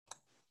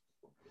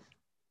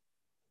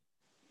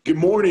Good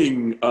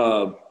morning,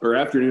 or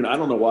afternoon. I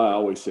don't know why I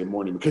always say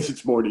morning because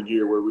it's morning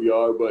here where we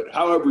are, but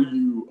however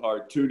you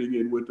are tuning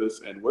in with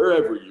us and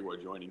wherever you are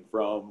joining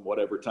from,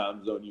 whatever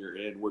time zone you're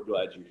in, we're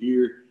glad you're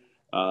here.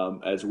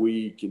 As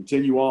we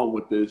continue on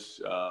with this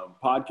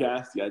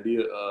podcast, the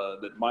idea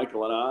that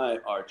Michael and I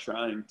are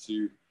trying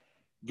to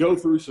go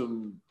through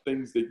some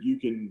things that you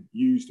can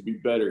use to be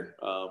better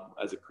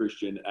as a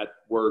Christian at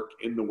work,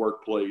 in the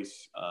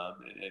workplace,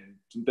 and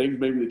some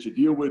things maybe that you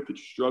deal with, that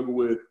you struggle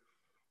with,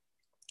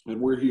 and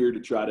we're here to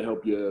try to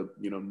help you,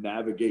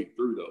 navigate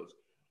through those.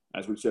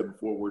 As we've said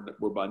before,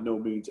 we're by no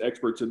means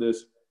experts in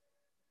this.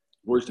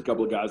 We're just a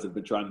couple of guys that have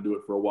been trying to do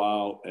it for a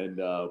while, and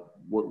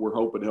we're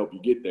hoping to help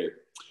you get there.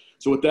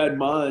 So with that in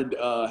mind,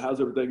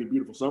 how's everything in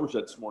beautiful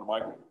Somerset this morning,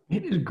 Michael?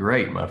 It is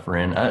great, my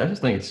friend. I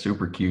just think it's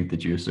super cute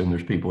that you assume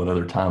there's people in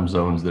other time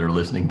zones that are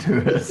listening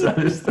to us. I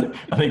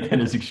think that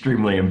is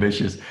extremely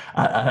ambitious.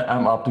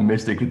 I'm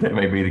optimistic that that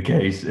may be the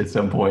case at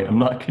some point. I'm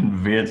not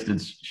convinced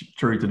it's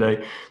true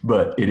today,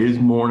 but it is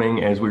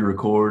morning as we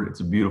record.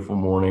 It's a beautiful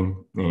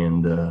morning,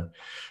 and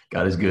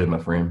God is good, my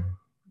friend.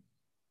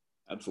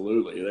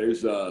 Absolutely.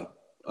 There's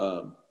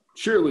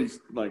surely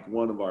like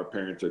one of our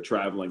parents are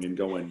traveling and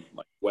going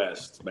like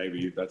west.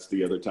 Maybe that's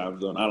the other time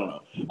zone. I don't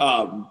know.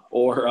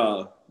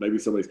 Or maybe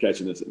somebody's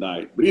catching this at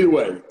night. But either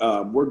way,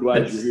 we're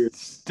glad you're here. It's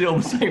still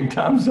the same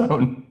time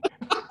zone.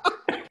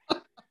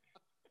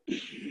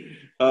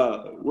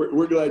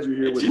 We're glad you're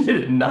here with It's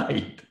at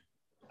night.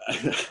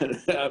 us.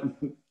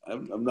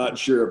 I'm not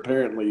sure.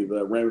 Apparently,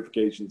 the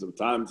ramifications of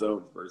time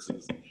zones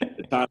versus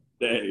the time of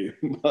day,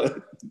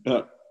 but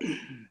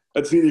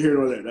that's neither here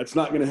nor there. That's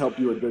not going to help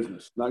you in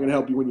business. Not going to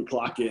help you when you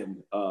clock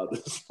in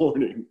this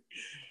morning.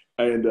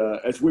 And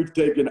as we've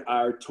taken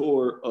our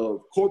tour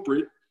of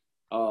corporate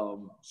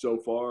so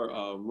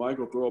far,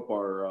 Michael, throw up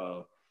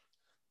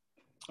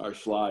our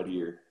slide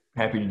here.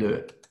 Happy to do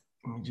it.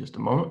 Give me just a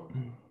moment.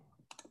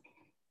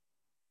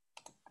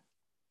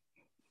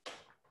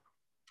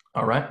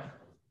 All right.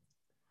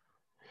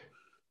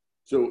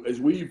 So as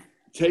we've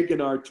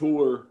taken our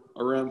tour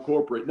around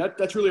corporate, and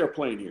that's really our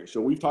plan here. So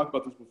we've talked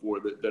about this before,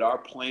 that our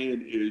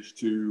plan is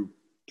to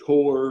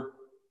tour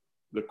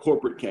the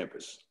corporate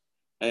campus.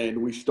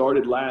 And we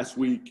started last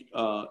week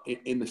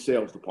in the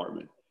sales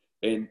department.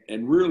 And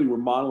really we're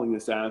modeling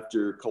this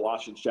after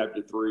Colossians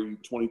chapter 3,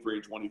 23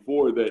 and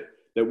 24, that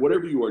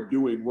whatever you are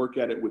doing, work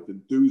at it with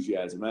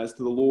enthusiasm as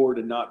to the Lord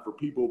and not for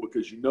people,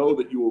 because you know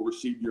that you will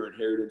receive your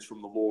inheritance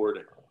from the Lord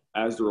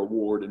as the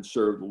reward and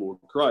serve the Lord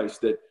Christ.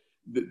 That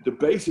the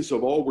basis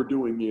of all we're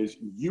doing is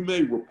you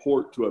may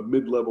report to a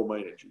mid-level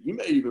manager. You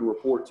may even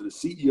report to the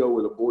CEO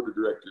or the board of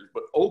directors,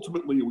 but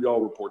ultimately we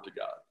all report to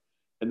God.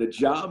 And the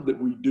job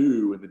that we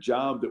do and the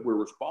job that we're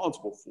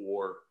responsible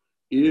for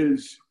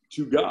is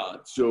to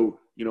God. So,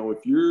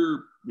 if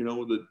you're,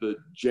 the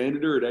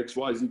janitor at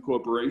XYZ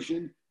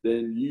Corporation,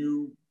 then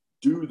you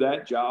do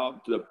that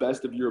job to the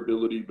best of your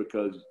ability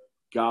because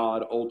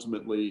God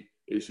ultimately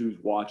is who's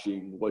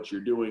watching what you're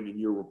doing and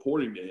you're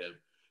reporting to him.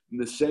 In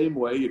the same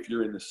way, if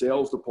you're in the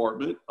sales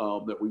department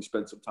that we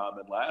spent some time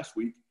in last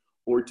week,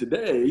 or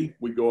today,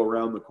 we go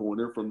around the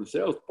corner from the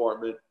sales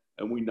department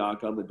and we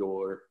knock on the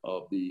door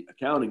of the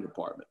accounting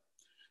department.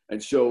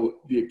 And so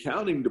the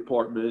accounting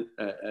department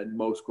at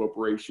most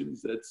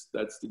corporations, that's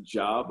the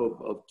job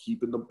of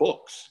keeping the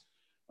books.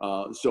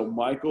 So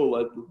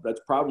Michael, that's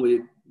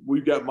probably,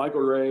 we've got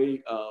Michael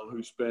Ray,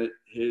 who spent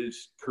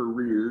his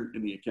career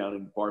in the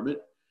accounting department.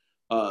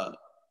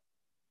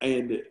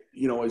 And,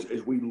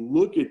 as we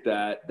look at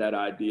that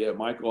idea,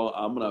 Michael,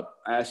 I'm going to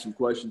ask some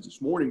questions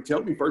this morning.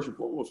 Tell me first and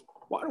foremost,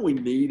 why do we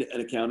need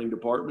an accounting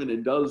department?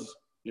 And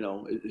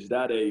is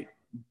that a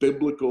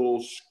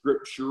biblical,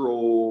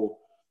 scriptural,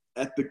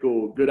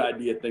 ethical, good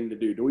idea thing to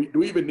do? Do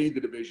we even need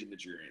the division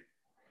that you're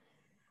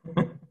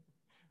in?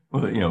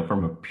 Well,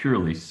 from a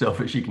purely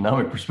selfish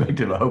economic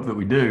perspective, I hope that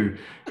we do.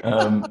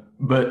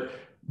 But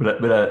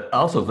I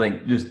also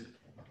think, just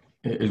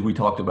as we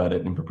talked about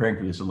it and preparing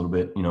for this a little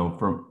bit,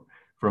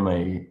 from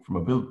a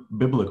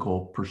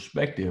biblical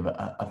perspective,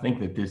 I think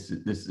that this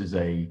is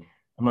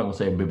I'm not going to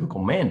say a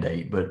biblical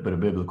mandate, but a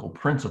biblical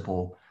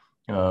principle.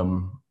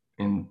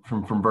 And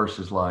from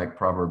verses like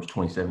Proverbs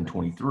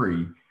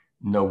 27:23,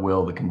 know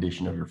well the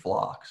condition of your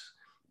flocks.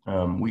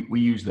 We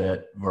use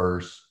that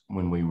verse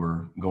when we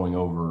were going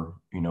over,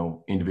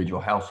 individual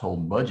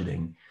household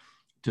budgeting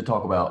to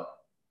talk about,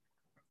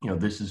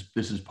 this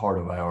is part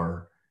of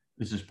our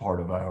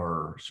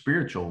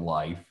spiritual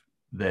life,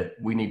 that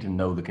we need to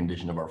know the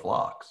condition of our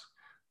flocks.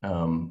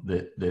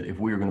 That if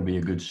we are going to be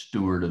a good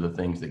steward of the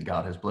things that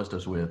God has blessed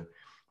us with,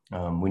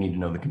 we need to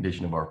know the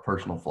condition of our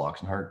personal flocks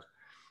and herds.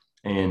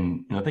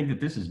 And I think that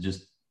this is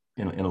just,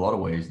 in a lot of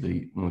ways,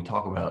 when we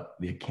talk about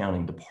the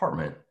accounting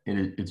department,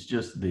 it's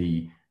just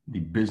the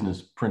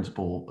business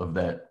principle of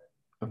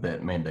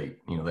that mandate,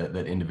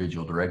 that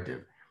individual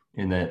directive,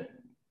 in that,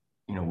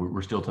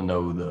 we're still to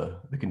know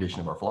the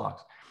condition of our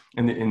flocks.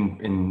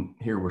 And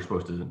here we're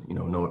supposed to,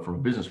 know it from a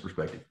business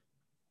perspective.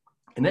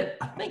 And that,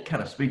 I think,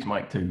 kind of speaks,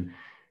 Mike, to,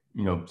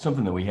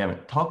 something that we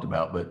haven't talked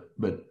about, but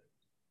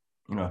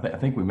I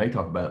think we may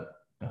talk about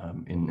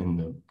in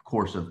the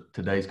course of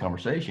today's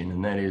conversation,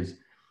 and that is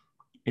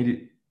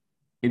it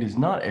is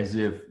not as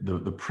if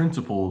the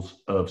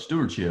principles of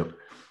stewardship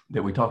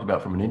that we talked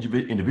about from an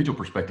individual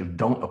perspective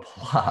don't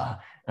apply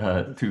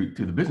to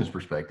the business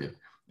perspective.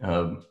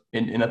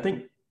 And I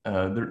think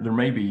there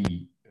may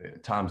be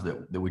times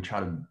that we try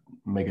to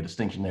make a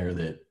distinction there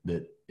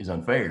that is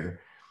unfair.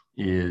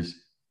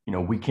 Is,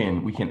 we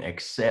can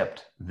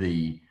accept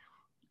the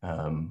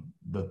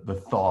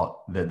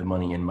thought that the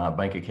money in my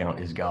bank account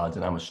is God's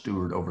and I'm a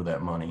steward over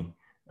that money.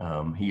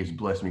 He has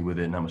blessed me with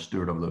it and I'm a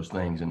steward over those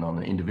things. And on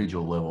an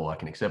individual level, I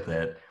can accept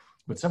that.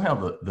 But somehow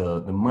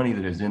the money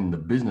that is in the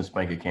business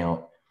bank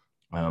account,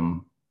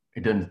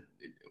 it doesn't,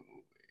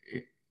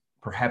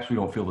 perhaps we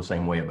don't feel the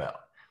same way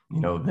about.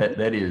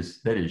 That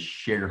is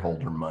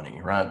shareholder money,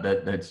 right?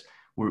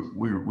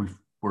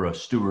 We're a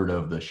steward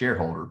of the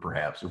shareholder,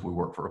 perhaps, if we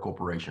work for a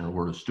corporation, or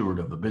we're a steward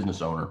of the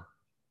business owner.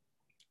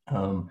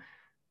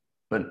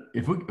 But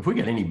if we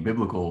get any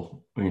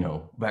biblical,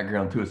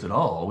 background to us at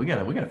all, we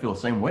gotta feel the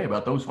same way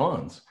about those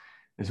funds.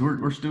 Is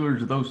we're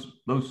stewards of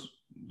those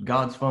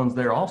God's funds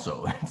there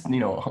also. It's,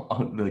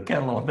 the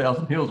cattle on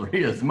 1,000 hills are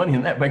His. The money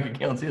in that bank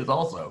account's His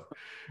also.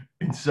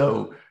 And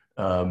so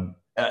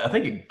I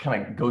think it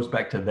kind of goes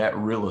back to that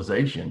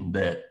realization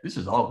that this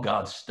is all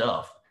God's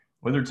stuff.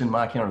 Whether it's in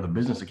my account or the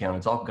business account,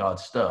 it's all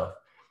God's stuff.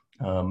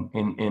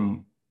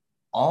 And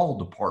all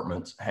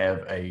departments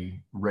have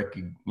a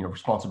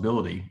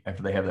responsibility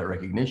after they have that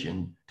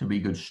recognition to be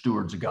good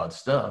stewards of God's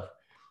stuff.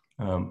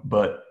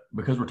 But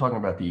because we're talking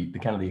about the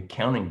kind of the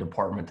accounting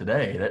department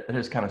today, that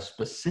is kind of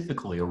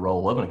specifically a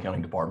role of an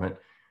accounting department.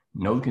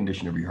 Know the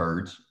condition of your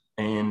herds,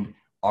 and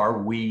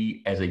are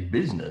we as a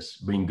business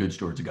being good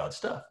stewards of God's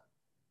stuff?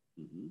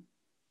 Mm-hmm.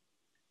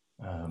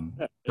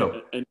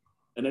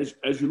 And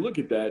as you look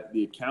at that,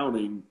 the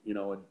accounting,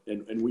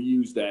 and we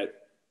use that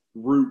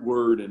root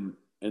word and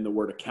the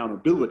word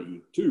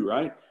accountability too,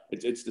 right?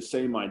 It's the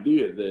same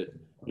idea that,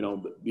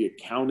 the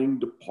accounting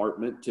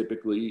department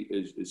typically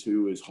is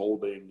who is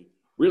holding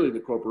really the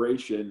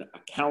corporation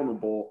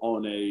accountable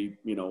on a,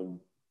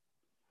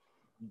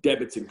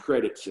 debits and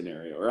credits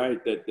scenario,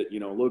 right? That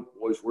look,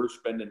 boys, we're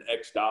spending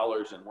X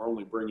dollars and we're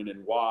only bringing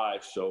in Y.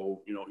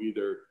 So,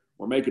 either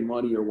we're making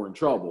money or we're in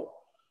trouble.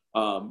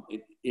 And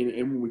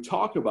when we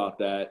talk about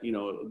that,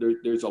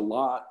 there's a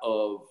lot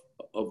of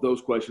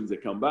those questions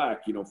that come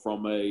back,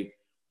 from a,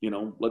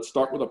 let's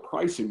start with a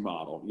pricing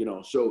model,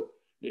 so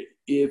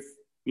if,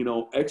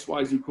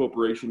 XYZ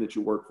corporation that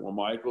you work for,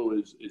 Michael,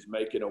 is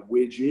making a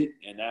widget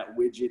and that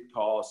widget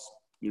costs,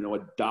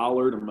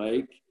 $1 to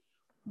make,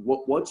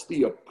 what's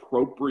the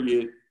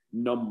appropriate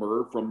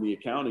number from the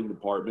accounting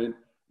department?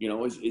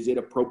 Is it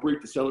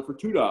appropriate to sell it for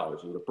 $2?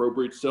 Is it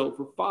appropriate to sell it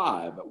for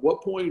 $5? At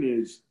what point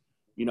is,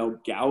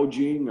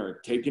 gouging or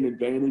taking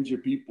advantage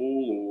of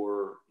people,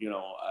 or,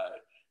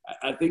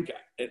 I think,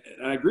 and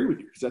I agree with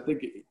you, because I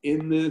think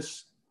in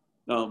this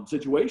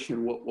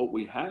situation, what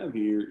we have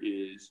here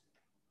is,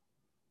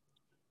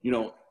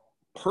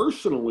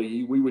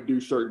 personally, we would do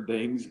certain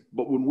things,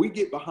 but when we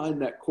get behind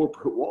that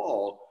corporate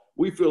wall,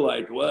 we feel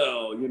like,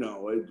 well,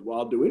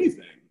 I'll do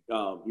anything.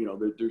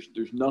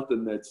 There's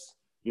nothing that's,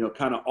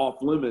 kind of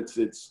off limits.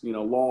 It's,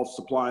 law of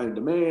supply and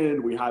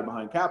demand. We hide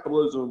behind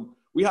capitalism.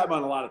 We hide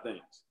behind a lot of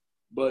things.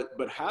 But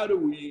how do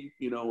we,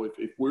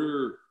 if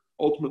we're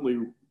ultimately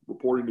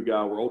reporting to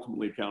God, we're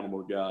ultimately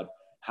accountable to God,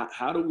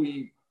 how do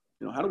we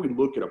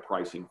look at a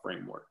pricing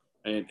framework,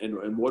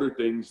 and what are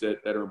things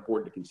that are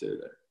important to consider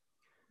there?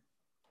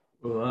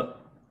 Well,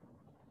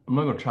 I'm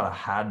not going to try to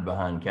hide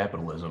behind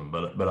capitalism,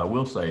 but I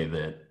will say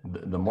that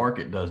the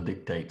market does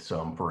dictate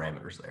some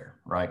parameters there,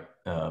 right?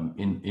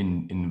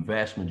 In the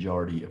vast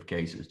majority of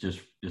cases,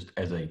 just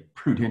as a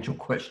prudential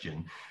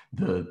question,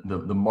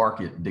 the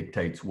market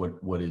dictates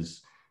what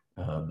is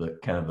the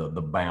kind of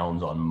the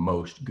bounds on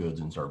most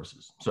goods and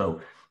services.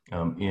 So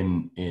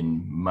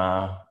in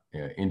my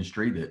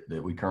industry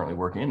that we currently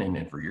work in,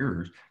 and for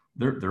yours,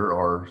 there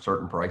are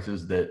certain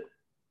prices that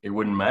it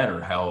wouldn't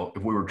matter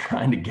if we were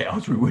trying to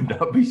gouge, we would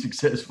not be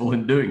successful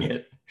in doing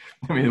it.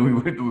 I mean, we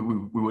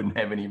wouldn't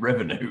have any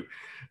revenue.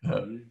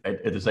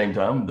 At the same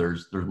time,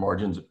 there's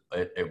margins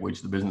at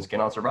which the business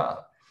cannot survive.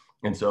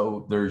 And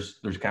so there's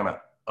kind of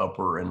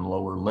upper and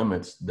lower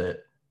limits that,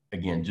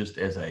 again, just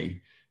as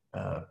a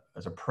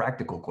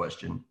practical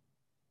question,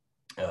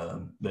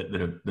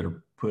 that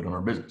are put on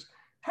our business.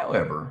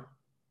 However,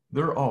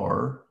 there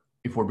are,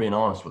 if we're being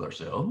honest with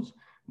ourselves,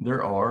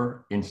 there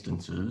are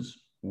instances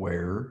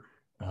where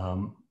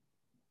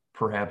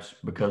perhaps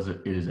because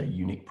it is a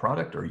unique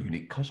product or a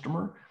unique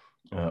customer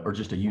or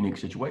just a unique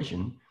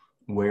situation,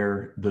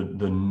 where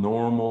the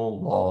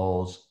normal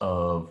laws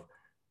of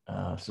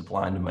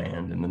supply and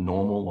demand and the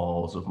normal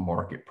laws of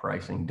market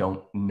pricing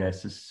don't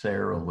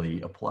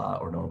necessarily apply,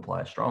 or don't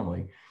apply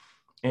strongly.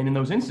 And in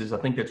those instances, I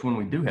think that's when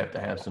we do have to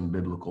have some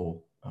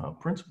biblical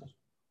principles.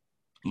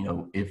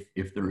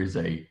 If there's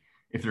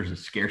a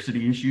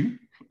scarcity issue,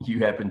 you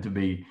happen to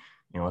be,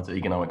 it's an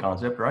economic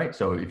concept, right?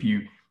 So if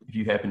you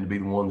happen to be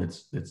the one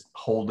that's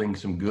holding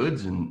some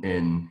goods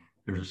and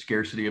there's a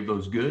scarcity of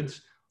those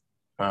goods,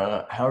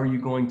 how are you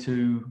going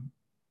to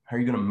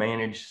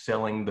manage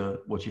selling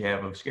what you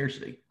have of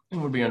scarcity? It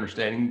would be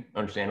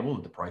understandable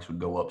that the price would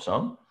go up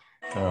some,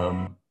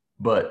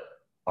 but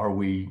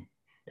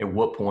at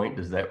what point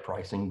does that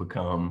pricing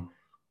become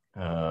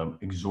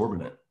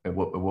exorbitant? At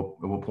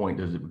what point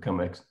does it become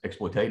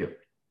exploitative?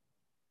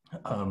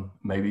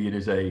 Maybe it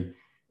is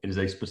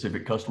a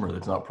specific customer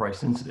that's not price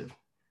sensitive.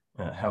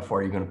 How far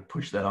are you going to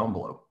push that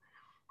envelope?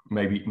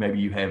 Maybe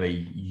you have a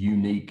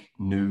unique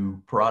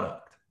new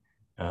product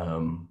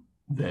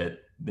that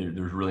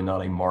there's really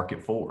not a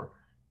market for.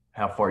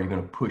 How far are you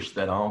going to push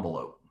that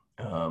envelope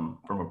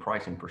from a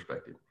pricing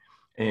perspective?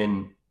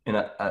 And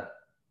I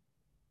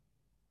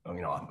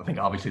think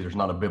obviously there's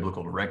not a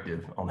biblical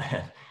directive on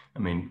that. I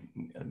mean,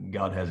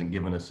 God hasn't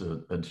given us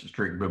a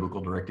strict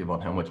biblical directive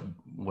on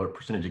what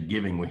percentage of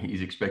giving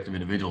He's expected of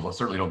individuals. I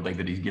certainly don't think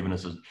that He's given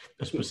us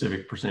a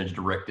specific percentage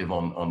directive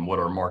on what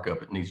our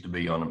markup it needs to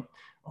be on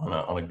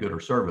a good or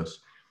service.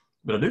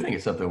 But I do think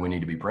it's something we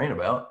need to be praying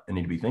about and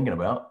need to be thinking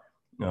about.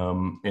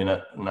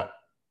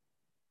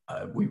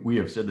 We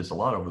have said this a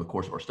lot over the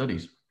course of our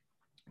studies.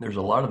 There's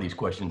a lot of these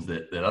questions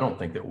that I don't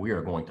think that we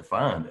are going to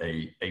find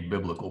a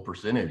biblical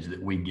percentage that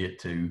we get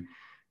to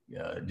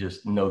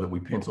just know that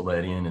we pencil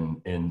that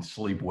in and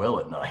sleep well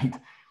at night.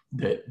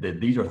 That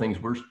these are things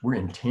we're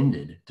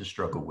intended to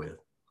struggle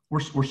with.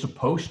 We're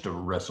supposed to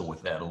wrestle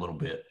with that a little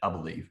bit, I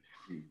believe.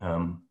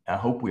 I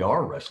hope we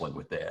are wrestling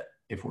with that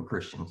if we're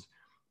Christians,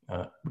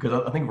 because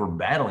I think if we're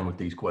battling with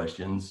these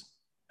questions,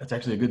 that's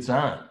actually a good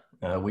sign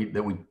that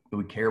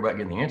we care about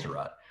getting the answer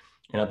right.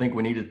 And I think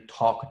we need to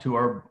talk to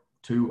our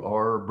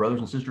brothers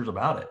and sisters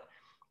about it.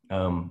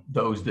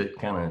 Those that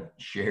kind of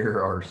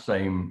share our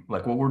same,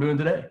 like what we're doing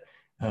today.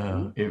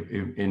 If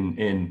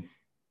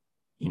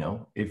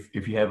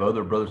you have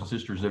other brothers and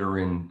sisters that are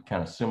in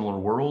kind of similar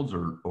worlds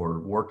or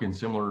work in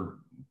similar,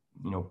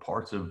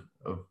 parts of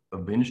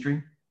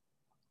industry,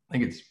 I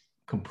think it's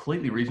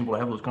completely reasonable to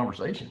have those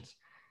conversations.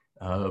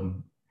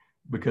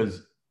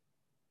 Because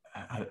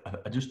I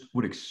just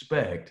would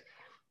expect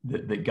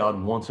that God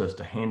wants us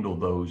to handle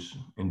those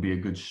and be a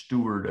good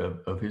steward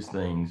of His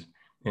things,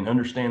 and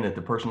understand that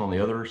the person on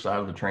the other side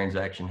of the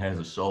transaction has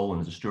a soul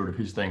and is a steward of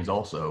His things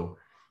also.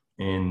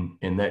 And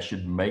that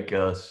should make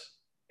us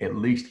at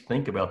least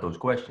think about those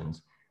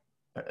questions.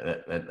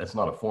 That's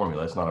not a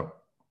formula. That's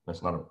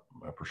not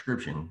a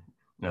prescription.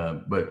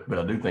 But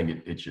I do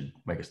think it should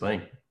make us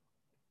think.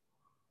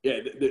 Yeah,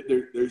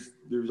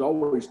 there's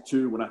always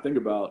two. When I think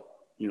about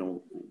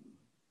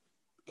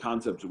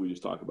concepts that we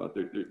just talked about,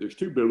 there's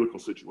two biblical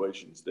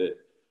situations that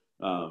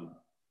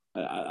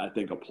I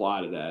think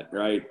apply to that.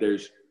 Right?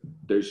 There's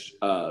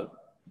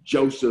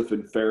Joseph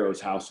and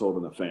Pharaoh's household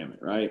in the famine.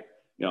 Right?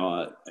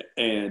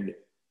 And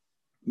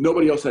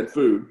nobody else had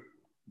food,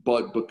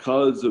 but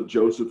because of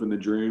Joseph and the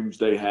dreams,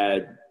 they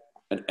had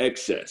an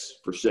excess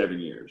for 7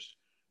 years.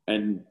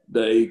 And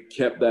they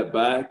kept that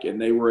back, and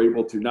they were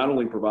able to not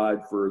only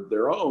provide for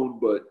their own,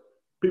 but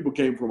people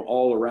came from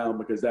all around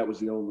because that was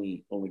the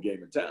only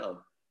game in town.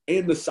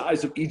 And the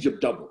size of Egypt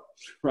doubled,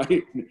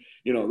 right?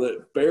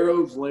 The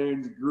Pharaoh's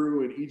lands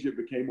grew, and Egypt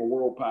became a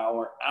world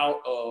power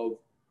out of,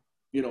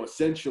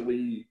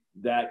 essentially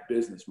that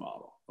business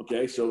model.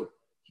 Okay, so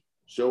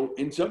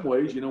in some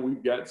ways,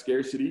 we've got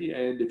scarcity,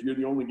 and if you're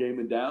the only game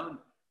in town,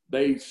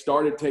 they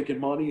started taking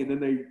money, and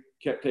then they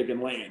kept taking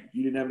land.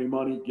 You didn't have any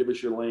money, give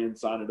us your land,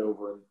 sign it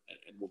over, and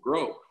we'll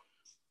grow.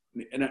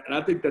 And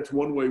I think that's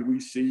one way we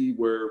see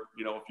where,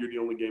 if you're the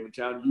only game in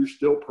town, you're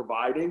still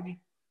providing,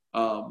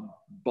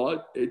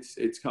 but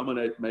it's coming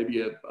at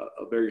maybe a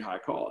very high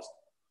cost.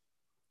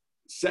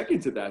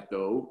 Second to that,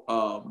 though,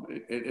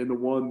 and the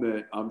one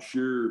that I'm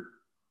sure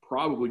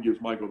probably gives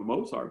Michael the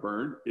most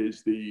heartburn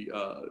is the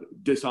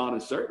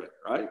dishonest servant,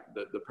 right?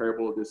 The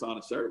parable of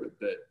dishonest servant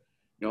that,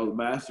 the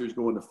master's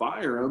going to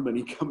fire him, and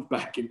he comes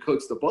back and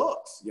cooks the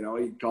books. He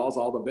calls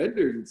all the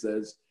vendors and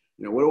says,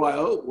 what do I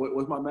owe?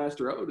 What's my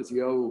master owe? Does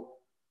he owe,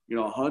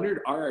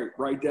 100? All right,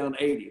 write down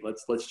 80.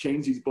 Let's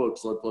change these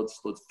books.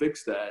 Let's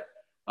fix that,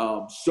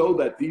 so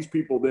that these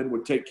people then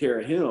would take care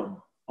of him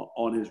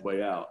on his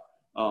way out.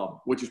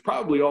 Which is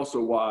probably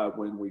also why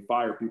when we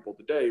fire people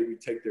today, we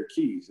take their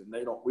keys, and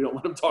we don't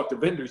let them talk to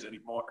vendors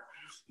anymore.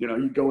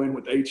 You go in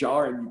with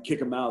HR and you kick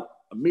them out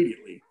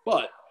immediately.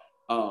 But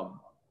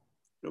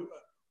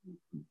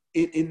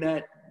in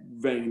that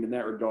vein, in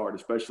that regard,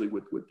 especially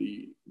with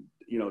the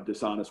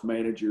dishonest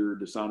manager,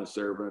 dishonest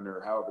servant,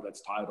 or however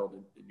that's titled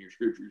in your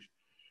scriptures,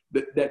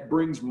 that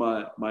brings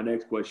my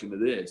next question to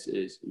this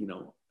is,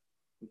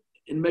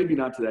 and maybe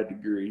not to that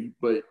degree,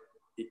 but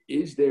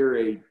is there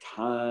a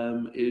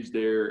time, is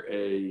there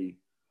a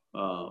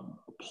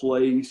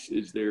place,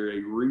 is there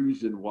a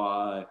reason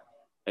why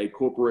a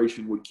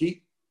corporation would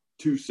keep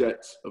two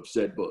sets of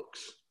said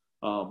books,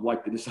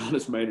 like the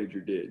dishonest manager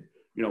did?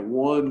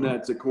 One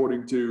that's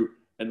according to,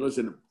 and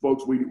listen,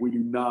 folks, we do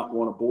not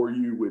want to bore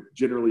you with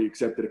generally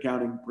accepted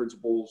accounting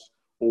principles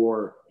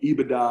or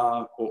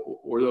EBITDA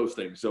or those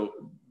things. So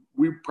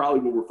we probably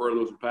will refer to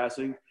those in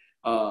passing.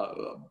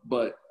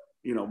 But,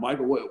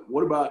 Michael,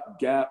 what about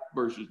GAAP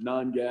versus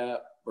non-GAAP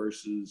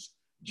versus,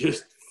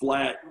 just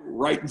flat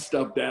writing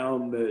stuff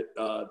down that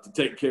to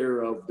take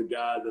care of the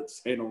guy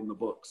that's handling the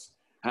books.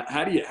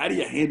 How do you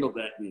handle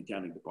that in the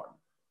accounting department?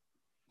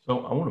 So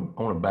I want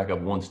to back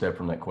up one step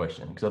from that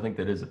question, because I think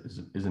that is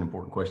an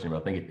important question, but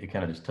I think it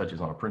kind of just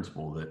touches on a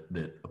principle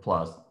that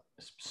applies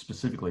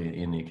specifically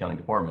in the accounting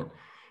department.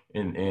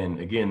 And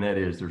again, that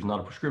is, there's not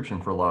a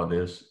prescription for a lot of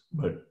this,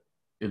 but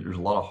there's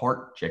a lot of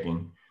heart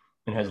checking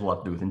and has a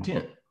lot to do with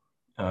intent.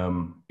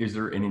 Is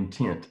there an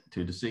intent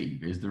to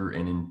deceive? Is there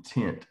an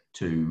intent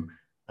to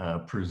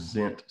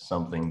present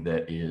something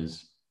that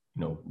is,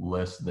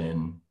 less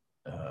than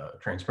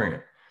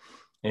transparent?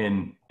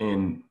 And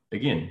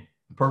again,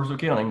 the purpose of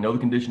accounting, know the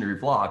condition of your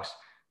flocks,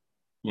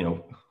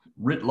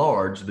 writ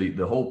large,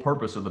 the whole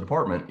purpose of the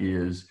department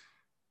is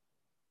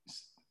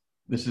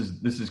this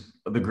is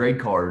the grade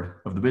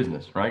card of the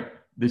business, right?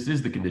 This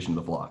is the condition of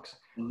the flocks.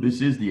 Mm-hmm.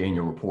 This is the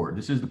annual report.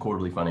 This is the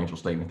quarterly financial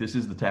statement. This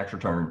is the tax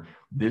return.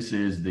 This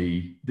is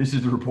the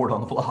report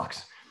on the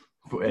flocks.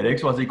 At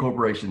XYZ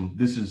Corporation,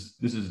 this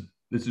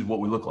is what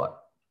we look like.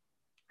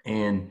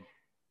 And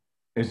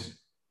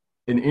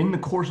in the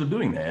course of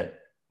doing that,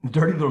 the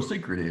dirty little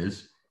secret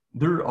is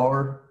there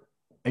are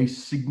a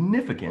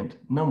significant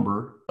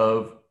number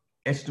of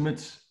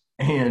estimates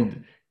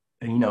and,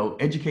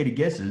 educated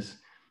guesses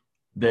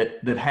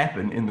that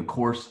happen in the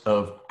course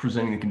of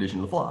presenting the condition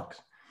of the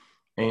flocks.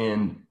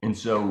 And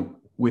so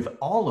with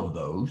all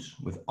those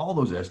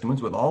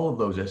estimates, with all of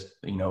those,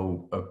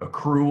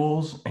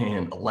 accruals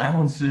and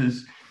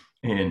allowances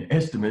and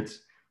estimates,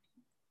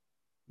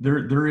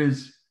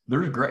 there's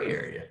gray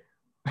area.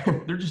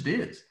 There just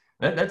is.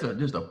 That's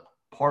just a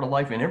part of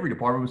life in every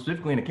department, but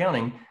specifically in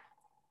accounting.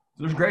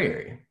 There's gray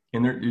area,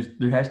 and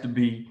there has to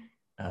be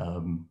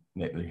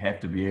they have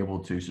to be able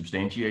to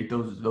substantiate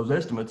those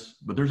estimates,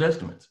 but there's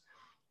estimates,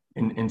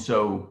 and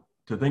so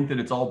to think that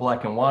it's all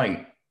black and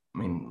white,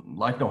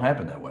 life don't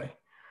happen that way,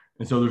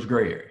 and so there's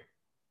gray area,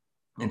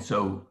 and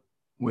so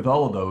with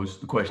all of those,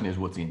 the question is,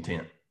 what's the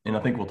intent? And I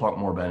think we'll talk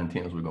more about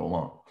intent as we go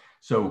along.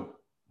 So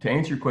to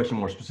answer your question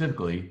more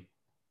specifically,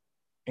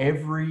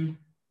 every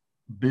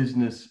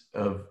business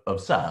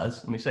of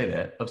size, let me say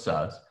that, of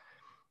size,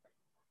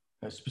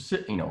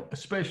 specific,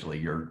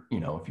 especially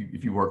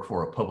if you work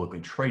for a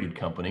publicly traded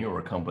company or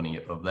a company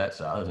of that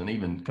size, and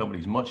even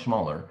companies much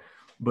smaller,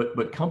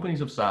 but companies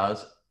of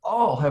size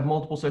all have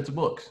multiple sets of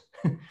books.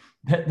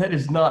 that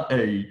is not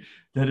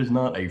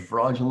a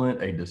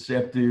fraudulent, a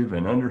deceptive,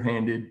 an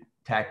underhanded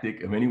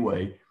tactic of any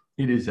way.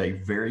 It is a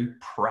very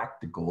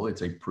practical,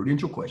 it's a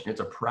prudential question.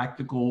 It's a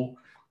practical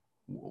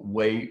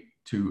way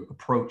to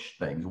approach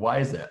things. Why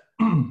is that?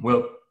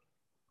 Well,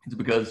 it's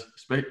because,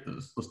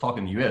 let's talk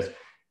in the U.S.,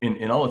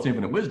 in all its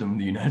infinite wisdom,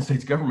 the United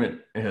States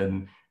government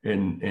and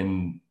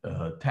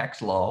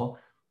tax law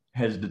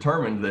has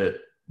determined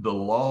that the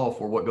law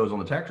for what goes on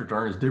the tax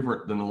return is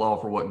different than the law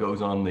for what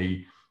goes on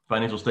the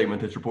financial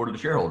statement that's reported to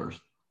shareholders.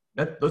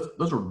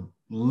 Those are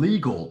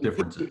legal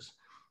differences.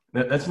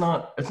 That's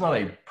not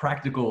a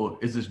practical,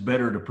 is this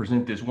better to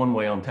present this one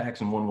way on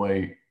tax and one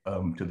way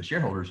to the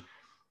shareholders?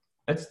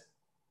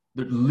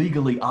 They're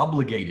legally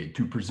obligated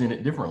to present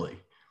it differently.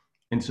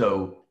 And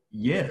so,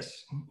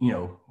 yes,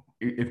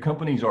 if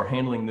companies are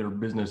handling their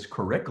business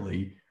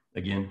correctly,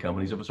 again,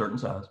 companies of a certain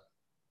size,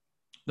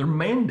 they're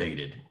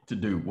mandated to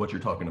do what you're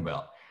talking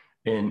about.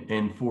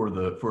 And for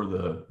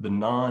the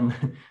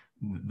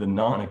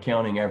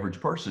non-accounting average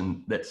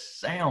person, that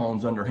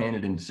sounds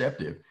underhanded and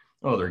deceptive.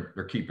 Oh,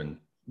 they're keeping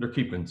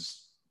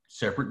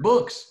separate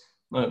books.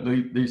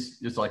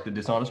 It's like the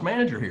dishonest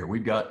manager here.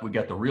 We've got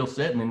the real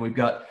set, and then we've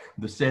got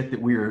the set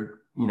that we're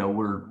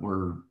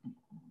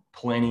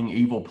planning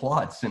evil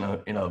plots in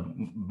a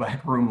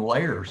backroom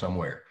lair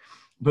somewhere.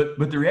 But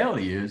the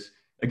reality is,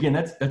 again,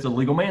 that's a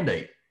legal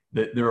mandate,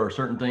 that there are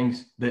certain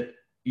things that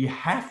you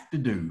have to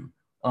do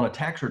on a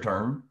tax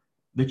return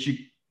that you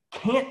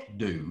can't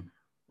do,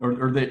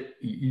 or that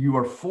you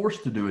are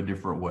forced to do a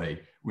different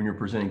way when you're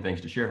presenting things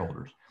to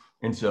shareholders.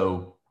 And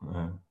so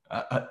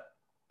I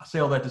say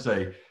all that to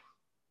say,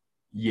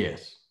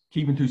 yes,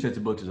 keeping two sets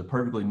of books is a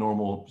perfectly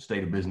normal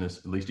state of business,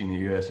 at least in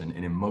the US and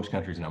in most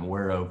countries that I'm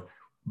aware of,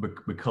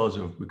 because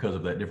of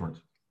that difference.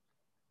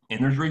 And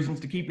there's reasons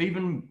to keep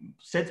even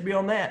sets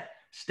beyond that.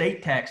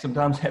 State tax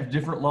sometimes have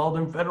different law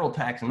than federal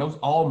tax, and those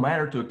all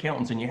matter to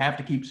accountants, and you have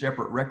to keep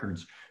separate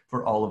records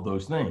for all of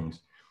those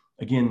things.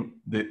 Again,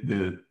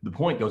 the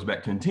point goes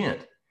back to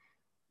intent.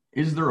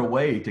 Is there a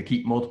way to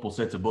keep multiple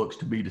sets of books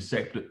to be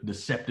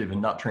deceptive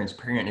and not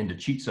transparent and to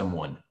cheat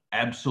someone?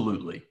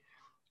 Absolutely.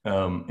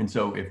 And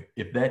so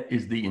if that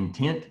is the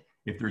intent,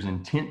 if there's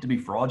intent to be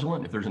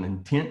fraudulent, if there's an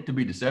intent to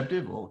be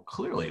deceptive, well,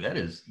 clearly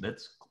that's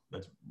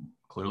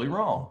clearly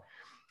wrong.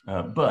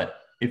 But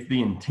if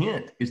the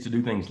intent is to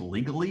do things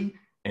legally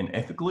and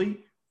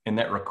ethically, and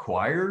that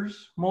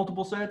requires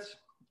multiple sets,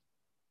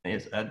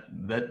 that's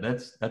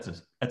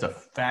a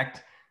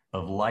fact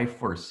of life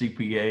for a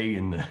CPA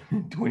in the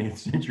 20th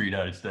century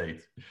United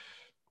States.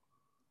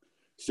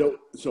 So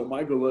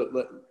Michael,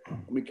 let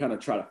me kind of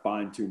try to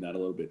fine tune that a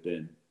little bit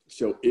then.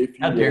 So if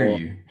you How dare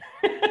you?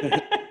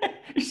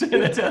 You say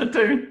that's out of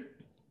tune.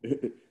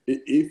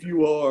 if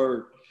you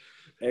are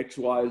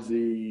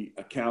XYZ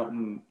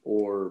accountant,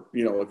 or,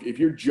 you know, if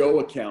you're Joe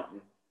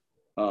accountant,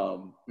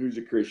 who's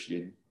a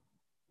Christian,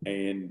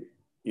 and,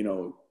 you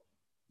know,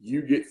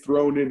 you get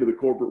thrown into the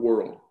corporate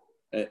world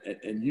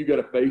and you got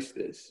to face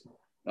this.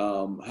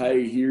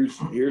 Hey,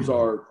 here's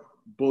our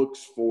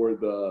books for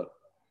the,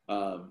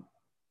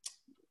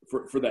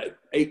 for that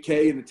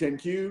 8K and the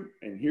 10Q,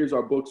 and here's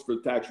our books for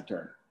the tax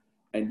return.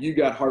 And you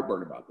got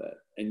heartburn about that.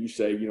 And you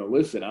say, you know,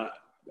 listen, I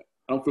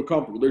don't feel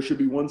comfortable. There should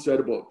be one set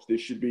of books.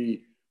 This should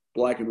be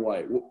black and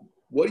white.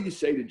 What do you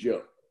say to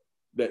Joe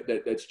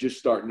that's just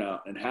starting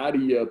out? And how do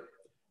you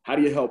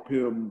help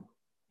him,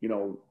 you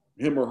know,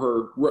 him or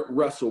her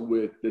wrestle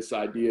with this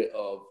idea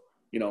of,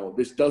 you know,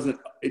 it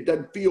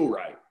doesn't feel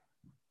right?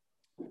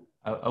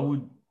 I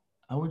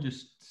would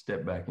just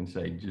step back and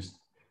say, just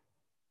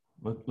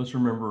let's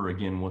remember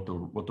again what the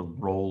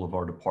role of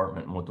our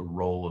department and what the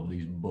role of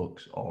these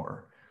books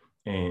are.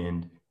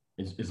 And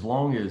as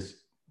long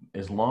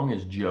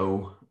as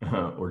Joe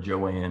or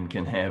Joanne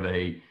can have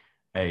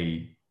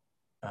a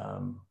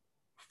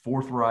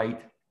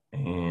forthright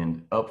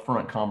and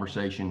upfront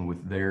conversation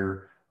with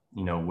their,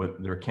 you know,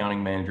 with their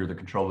accounting manager, the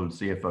controller, the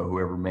CFO,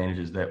 whoever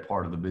manages that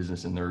part of the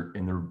business in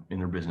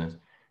their business,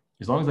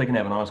 as long as they can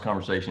have an honest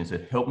conversation and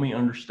say, help me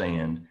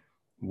understand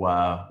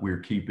why we're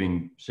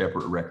keeping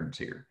separate records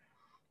here.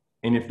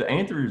 And if the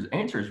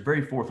answer is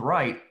very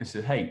forthright and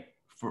said, hey,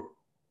 for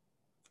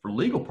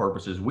legal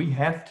purposes, we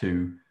have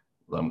to,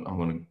 I'm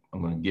going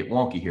to get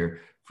wonky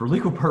here. For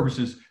legal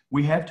purposes,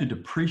 we have to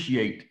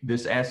depreciate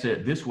this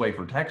asset this way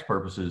for tax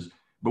purposes,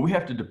 but we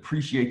have to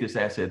depreciate this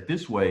asset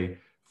this way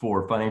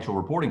for financial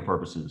reporting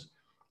purposes.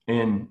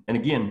 And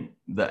again,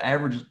 the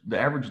average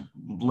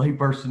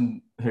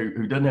layperson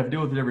who doesn't have to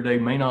deal with it every day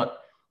may not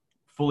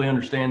fully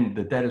understand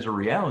that is a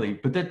reality,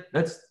 but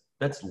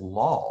that's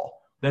law.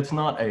 That's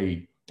not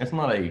a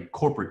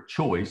corporate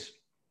choice.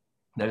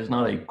 That is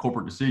not a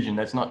corporate decision.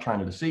 That's not trying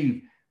to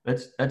deceive.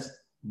 That's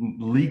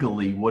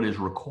legally what is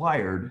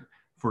required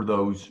for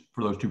those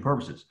two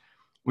purposes.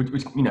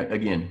 Which, you know,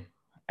 again,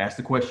 ask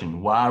the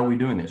question, why are we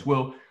doing this?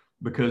 Well,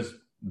 because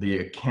the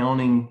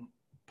accounting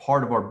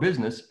part of our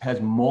business has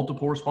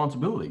multiple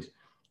responsibilities.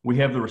 We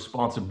have the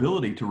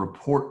responsibility to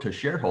report to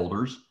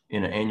shareholders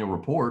in an annual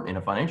report, in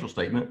a financial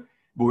statement,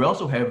 but we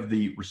also have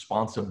the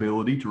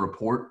responsibility to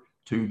report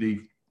to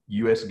the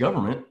U.S.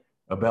 government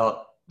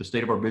about the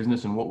state of our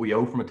business and what we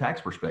owe from a tax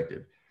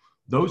perspective.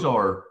 Those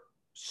are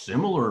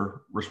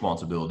similar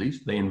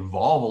responsibilities. They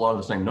involve a lot of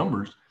the same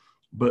numbers,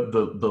 but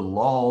the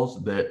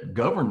laws that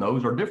govern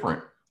those are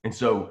different. And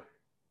so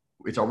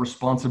it's our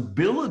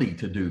responsibility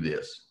to do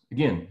this.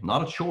 Again,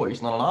 not a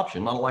choice, not an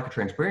option, not a lack of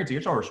transparency.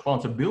 It's our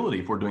responsibility,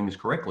 if we're doing this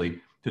correctly,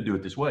 to do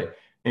it this way.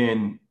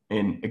 And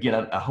again,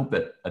 I hope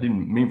that I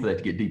didn't mean for that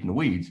to get deep in the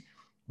weeds,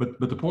 but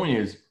the point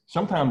is,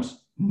 sometimes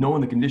knowing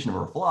the condition of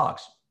our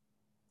flocks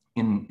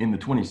in the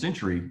 20th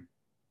century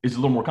is a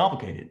little more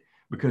complicated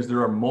because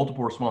there are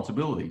multiple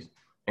responsibilities.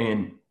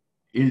 And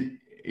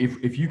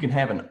if you can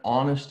have an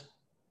honest,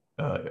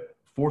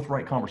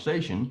 forthright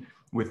conversation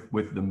with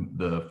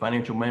the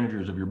financial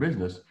managers of your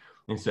business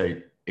and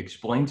say,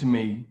 explain to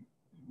me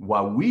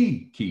why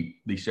we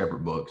keep these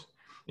separate books.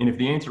 And if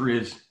the answer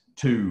is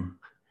to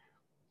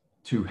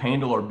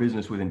handle our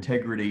business with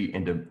integrity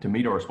and to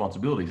meet our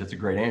responsibilities, that's a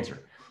great answer.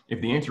 If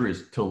the answer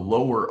is to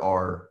lower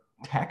our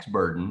tax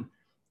burden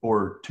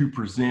or to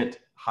present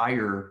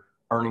higher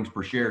earnings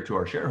per share to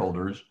our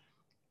shareholders,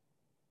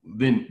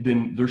 then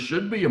there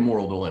should be a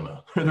moral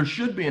dilemma. There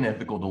should be an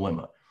ethical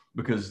dilemma,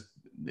 because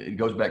it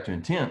goes back to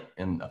intent.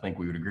 And I think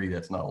we would agree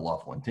that's not a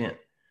lawful intent.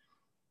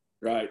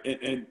 Right.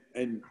 And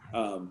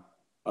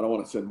I don't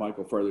want to send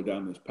Michael further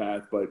down this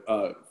path, but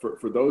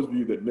for those of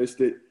you that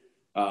missed it,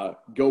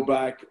 go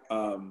back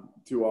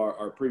to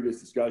our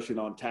previous discussion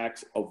on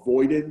tax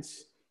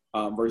avoidance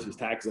versus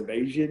tax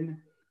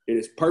evasion. It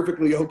is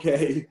perfectly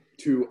okay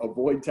to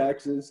avoid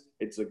taxes.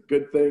 It's a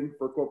good thing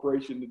for a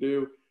corporation to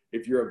do.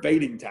 If you're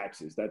evading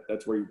taxes,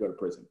 that's where you go to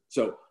prison.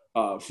 So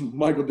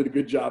Michael did a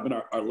good job in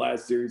our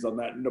last series on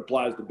that, and it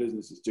applies to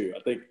businesses too.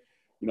 I think,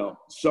 you know,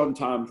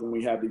 sometimes when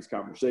we have these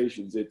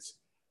conversations, it's,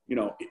 you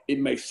know, it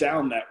may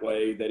sound that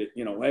way, that it,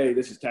 you know, hey,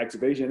 this is tax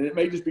evasion, and it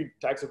may just be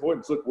tax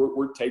avoidance. Look,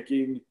 we're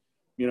taking,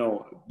 you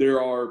know,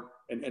 there are,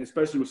 and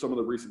especially with some of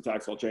the recent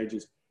tax law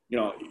changes, you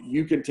know,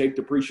 you can take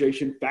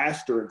depreciation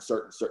faster in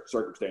certain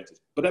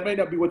circumstances, but that may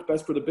not be what's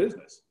best for the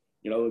business.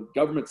 You know, the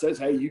government says,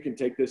 hey, you can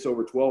take this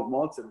over 12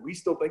 months, and we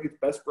still think it's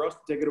best for us to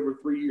take it over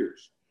 3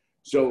 years.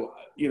 So,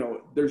 you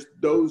know, there's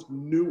those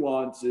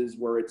nuances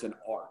where it's an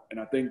art. And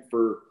I think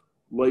for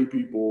lay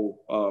people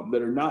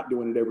that are not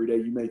doing it every day,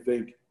 you may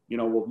think, you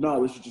know, well,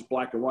 no, this is just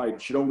black and white.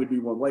 It should only be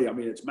one way. I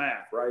mean, it's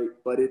math, right?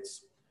 But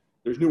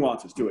there's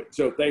nuances to it.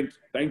 So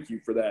thank you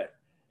for that.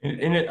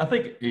 And I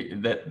think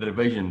that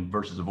evasion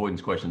versus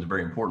avoidance question is a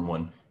very important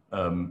one.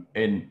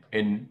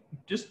 And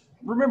just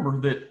remember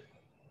that,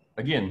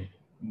 again,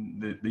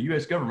 the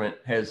U.S. government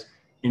has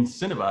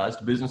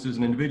incentivized businesses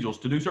and individuals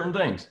to do certain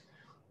things.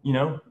 You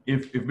know,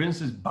 if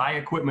businesses buy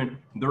equipment,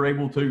 they're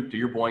able to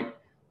your point,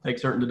 take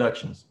certain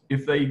deductions.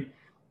 If they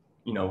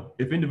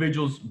if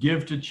individuals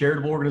give to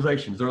charitable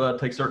organizations, they're allowed to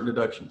take certain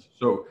deductions.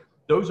 So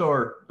those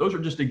are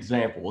just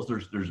examples.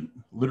 There's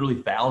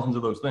literally thousands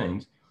of those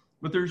things,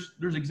 but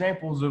there's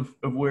examples of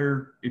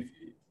where if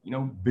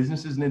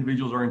businesses and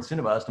individuals are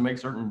incentivized to make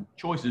certain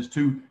choices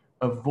to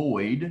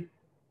avoid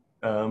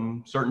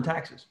certain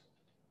taxes,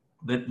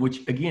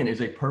 which again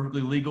is a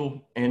perfectly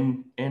legal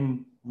and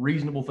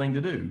reasonable thing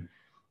to do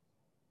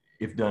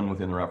if done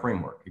within the right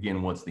framework.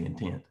 Again, what's the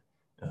intent?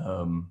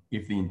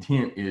 If the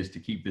intent is to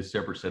keep this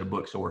separate set of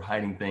books, so we're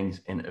hiding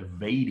things and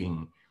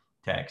evading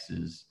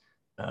taxes,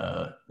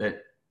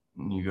 that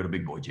you go to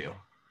big boy jail.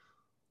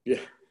 Yeah.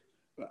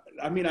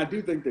 I mean, I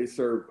do think they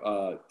serve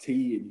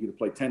tea and you get to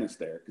play tennis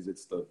there because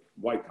it's the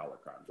white collar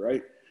crimes,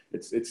 right?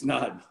 It's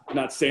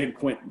not San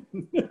Quentin.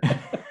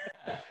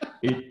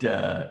 It's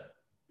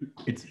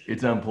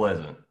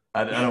unpleasant.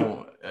 I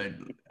don't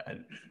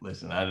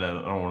listen. I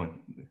don't want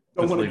to.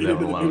 Let's leave that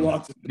one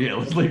alone. Yeah,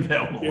 let's leave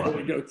that one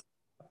alone.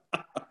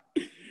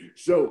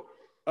 So,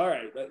 all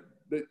right,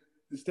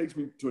 this takes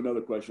me to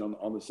another question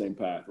on the same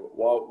path.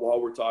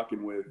 While we're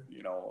talking with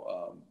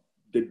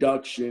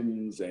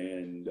deductions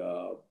and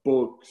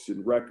books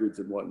and records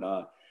and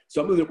whatnot,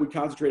 something that we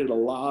concentrated a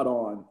lot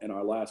on in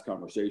our last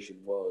conversation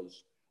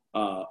was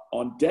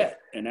on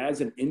debt. And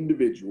as an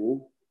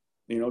individual,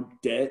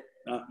 debt.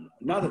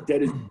 Not that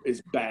debt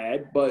is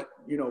bad, but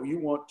you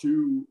want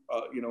to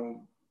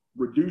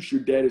reduce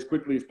your debt as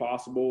quickly as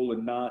possible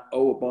and not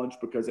owe a bunch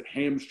because it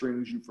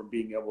hamstrings you from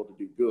being able to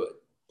do good.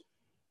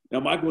 Now,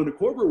 Michael, in the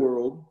corporate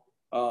world,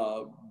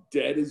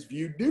 debt is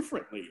viewed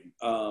differently.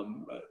 How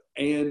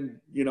do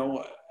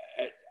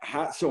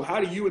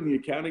you in the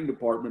accounting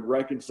department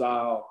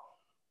reconcile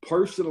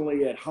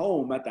personally at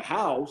home, at the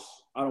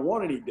house, I don't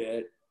want any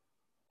debt,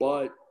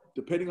 but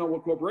depending on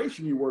what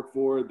corporation you work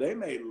for, they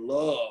may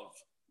love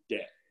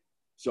debt.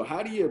 So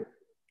how do you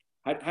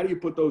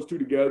put those two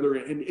together?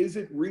 And is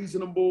it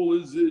reasonable?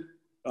 Is it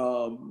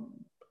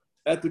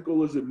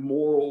ethical? Is it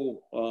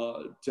moral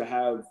to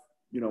have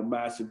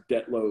massive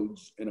debt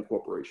loads in a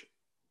corporation?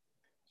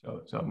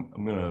 So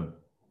I'm going to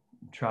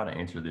try to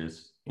answer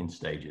this in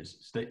stages.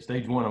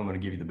 Stage one, I'm going to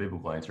give you the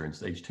biblical answer, and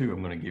stage two,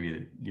 I'm going to give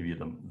you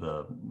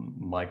the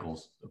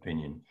Michael's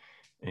opinion.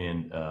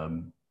 And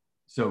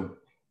so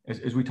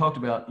as we talked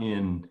about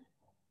we're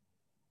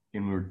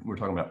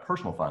talking about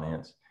personal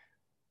finance,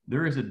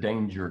 there is a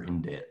danger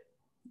in debt.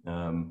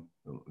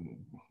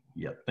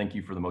 Thank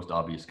you for the most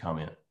obvious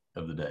comment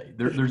of the day.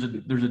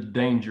 There's a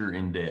danger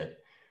in debt,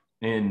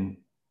 and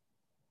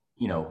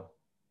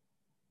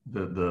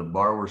the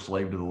borrower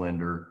slave to the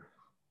lender.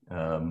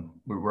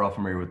 We're all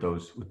familiar with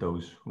those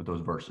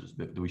verses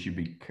that we should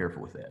be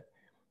careful with that.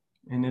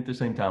 And at the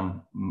same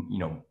time,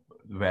 the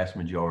vast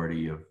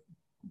majority of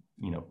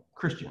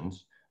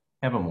Christians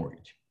have a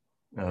mortgage,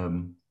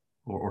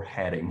 or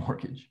had a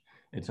mortgage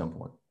at some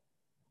point.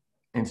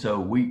 And so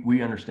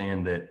we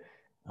understand that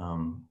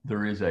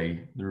there is a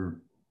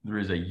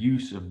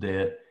use of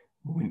debt,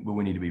 but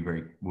we need to be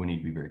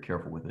very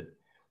careful with it.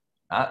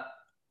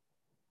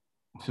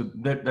 So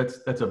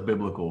that's a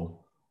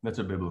biblical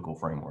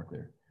framework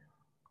there.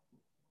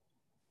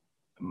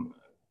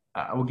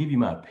 I will give you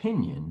my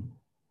opinion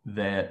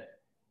that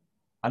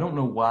I don't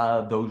know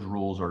why those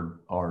rules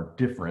are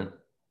different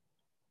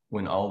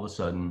when all of a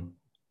sudden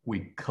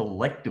we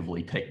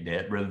collectively take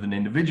debt rather than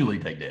individually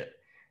take debt.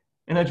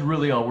 And that's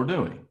really all we're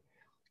doing.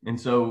 And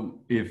so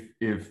if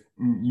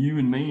you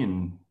and me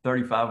and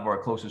 35 of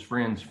our closest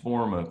friends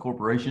form a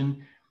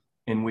corporation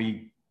and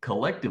we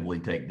collectively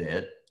take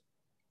debt,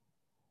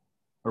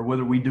 or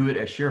whether we do it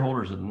as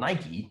shareholders of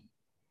Nike,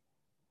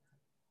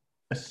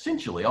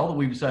 essentially all that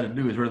we've decided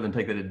to do is rather than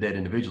take that debt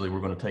individually,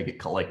 we're going to take it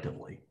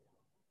collectively.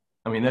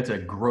 I mean, that's a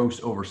gross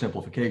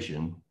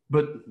oversimplification,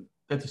 but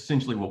that's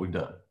essentially what we've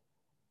done.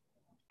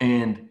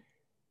 And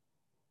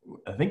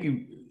I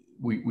think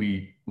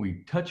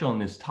we touch on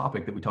this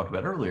topic that we talked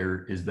about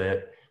earlier, is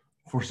that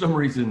for some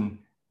reason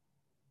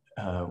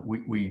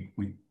we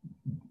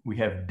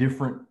have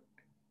different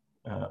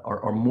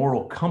our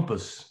moral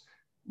compass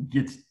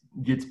gets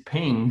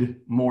pinged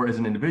more as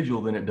an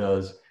individual than it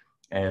does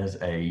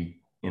than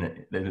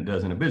it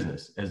does in a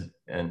business.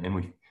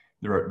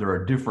 There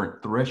are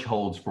different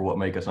thresholds for what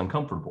make us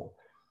uncomfortable.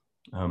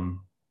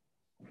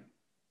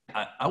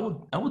 I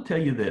would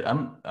tell you that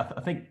I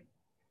think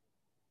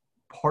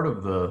part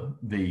of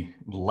the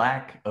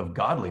lack of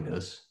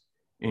godliness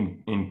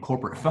in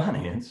corporate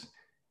finance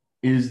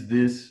is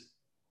this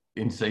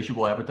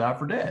insatiable appetite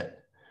for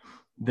debt.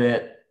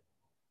 That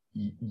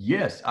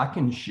yes, I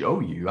can show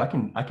you, I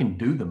can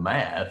do the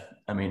math.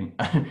 I mean,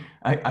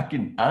 I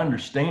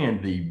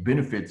understand the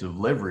benefits of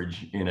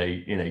leverage in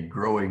a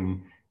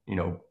growing,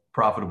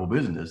 profitable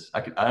business.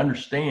 I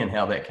understand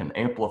how that can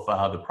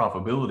amplify the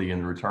profitability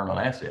and the return on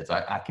assets.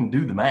 I can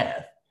do the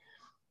math,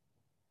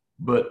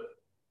 but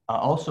I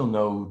also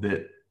know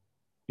that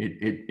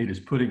it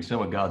is putting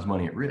some of God's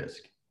money at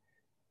risk.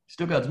 It's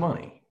still God's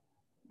money,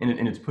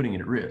 and it's putting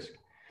it at risk.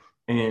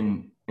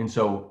 And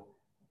so,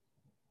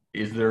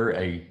 is there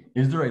a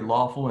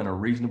lawful and a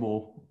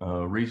reasonable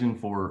reason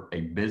for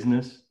a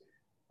business?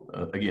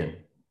 Again,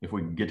 if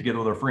we get together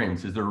with our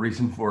friends, is there a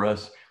reason for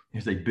us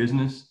as a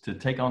business to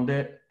take on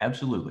debt?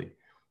 Absolutely.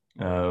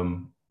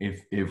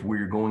 If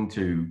we're going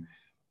to,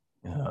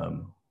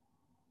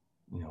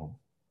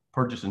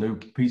 purchase a new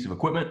piece of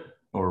equipment,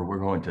 or we're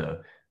going to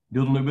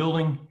build a new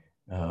building,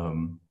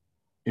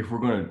 if we're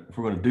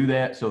going to do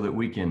that so that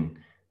we can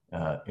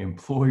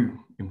employ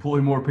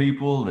more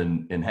people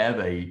and have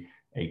a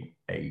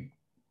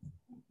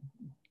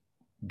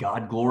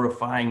God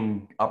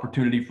glorifying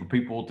opportunity for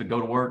people to go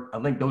to work,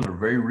 I think those are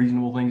very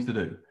reasonable things to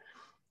do.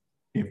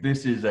 If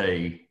this is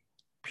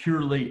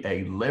purely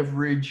a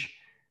leverage,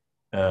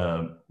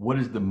 what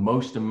is the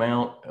most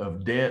amount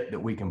of debt that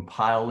we can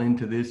pile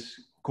into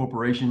this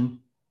corporation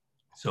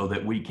so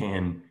that we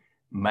can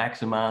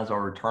maximize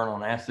our return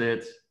on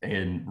assets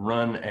and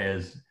run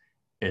as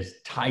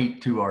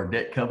tight to our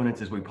debt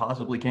covenants as we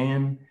possibly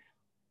can?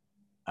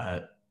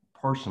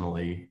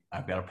 Personally,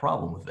 I've got a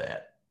problem with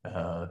that.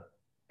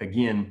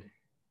 Again,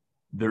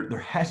 there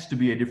has to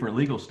be a different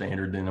legal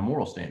standard than a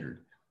moral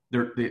standard.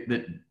 We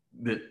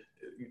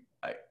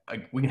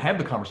can have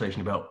the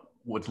conversation about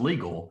what's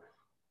legal,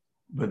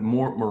 but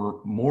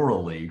more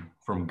morally,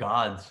 from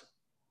God's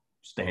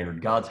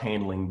standard, God's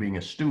handling, being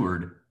a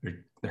steward,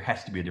 there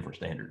has to be a different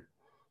standard.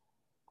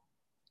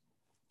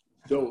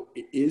 So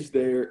is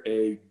there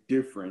a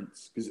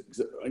difference?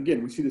 Because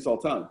again, we see this all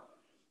the time.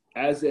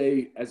 As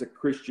a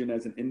Christian,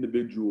 as an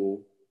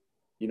individual,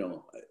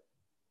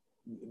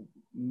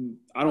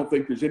 I don't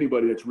think there's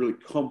anybody that's really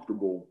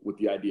comfortable with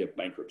the idea of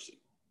bankruptcy.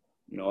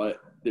 You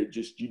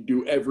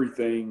do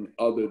everything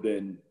other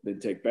than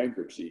take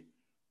bankruptcy.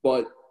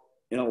 But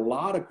in a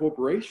lot of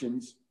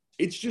corporations,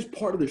 it's just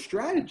part of the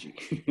strategy.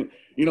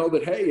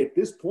 That, hey, at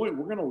this point,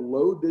 we're going to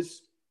load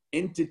this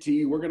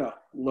entity, we're going to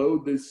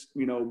load this,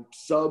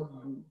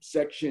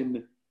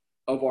 subsection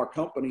of our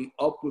company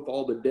up with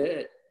all the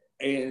debt,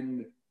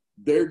 and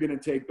they're going to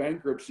take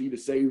bankruptcy to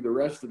save the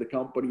rest of the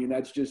company. And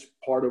that's just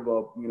part of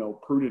a,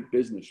 prudent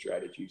business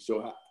strategy.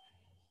 So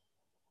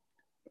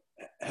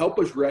help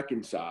us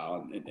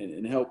reconcile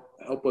and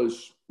help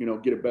us,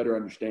 get a better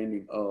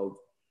understanding of,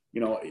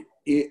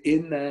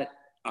 in that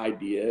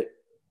idea,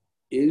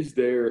 is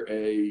there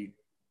a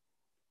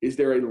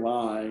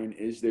line,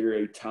 is there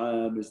a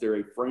time, is there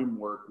a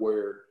framework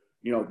where,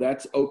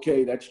 that's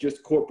okay, that's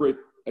just corporate,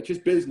 that's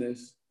just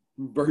business,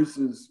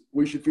 versus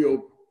we should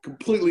feel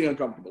completely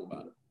uncomfortable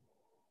about it?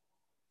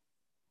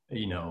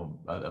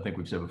 I think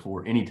we've said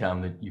before,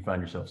 anytime that you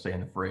find yourself saying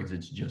the phrase,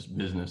 it's just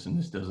business and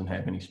this doesn't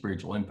have any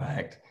spiritual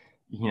impact,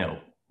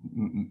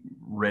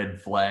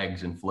 red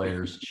flags and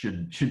flares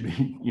should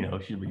be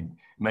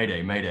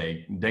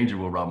mayday, danger,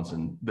 Will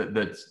Robinson.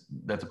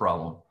 That's a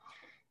problem.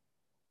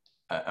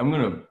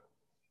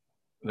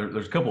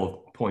 There's a couple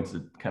of points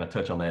that kind of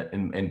touch on that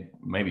and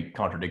maybe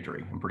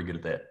contradictory. I'm pretty good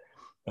at that.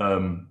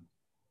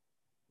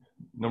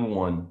 Number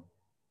one,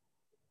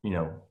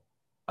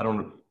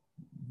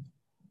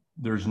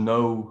 there's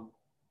no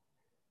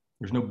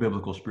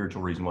biblical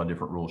spiritual reason why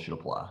different rules should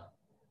apply.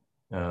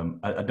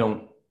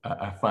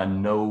 I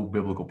find no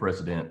biblical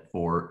precedent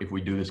for, if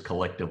we do this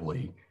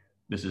collectively,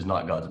 this is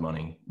not God's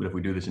money, but if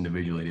we do this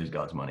individually, it is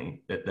God's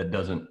money. That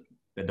doesn't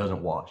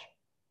wash.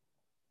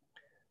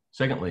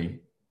 Secondly,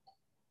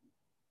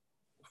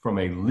 from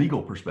a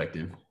legal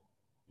perspective,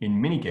 in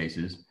many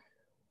cases,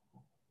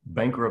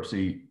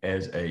 bankruptcy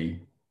as a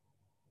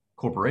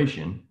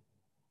corporation,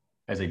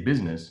 as a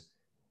business,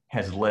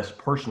 has less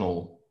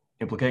personal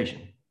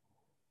implication.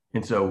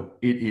 And so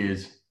it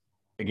is,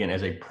 again,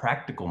 as a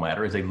practical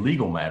matter, as a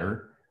legal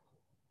matter,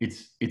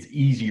 it's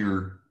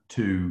easier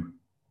to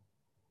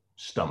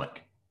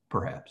stomach,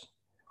 perhaps.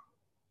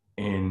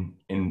 And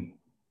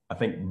I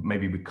think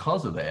maybe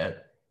because of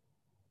that,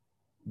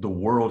 the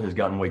world has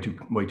gotten way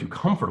too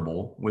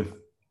comfortable with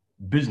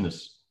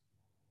business,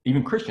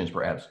 even Christians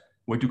perhaps,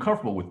 way too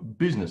comfortable with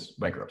business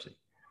bankruptcy.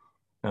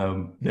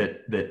 That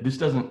this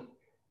doesn't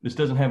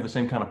have the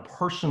same kind of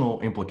personal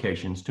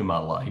implications to my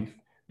life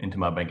and to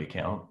my bank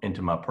account and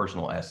to my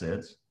personal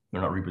assets.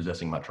 They're not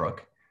repossessing my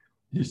truck.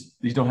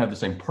 These don't have the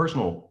same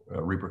personal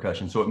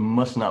repercussions, so it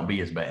must not be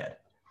as bad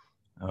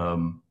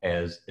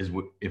as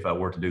if I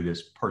were to do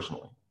this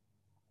personally.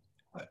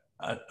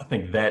 I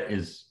think that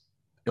is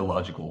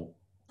illogical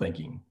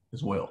thinking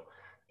as well.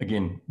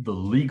 Again,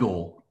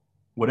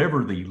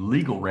 whatever the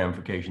legal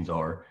ramifications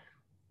are,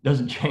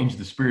 doesn't change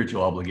the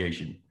spiritual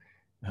obligation.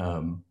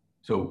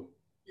 So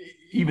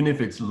even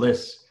if it's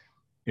less,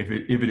 if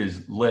it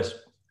is less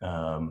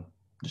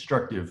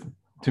destructive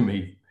to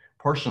me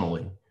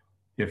personally,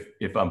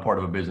 if I'm part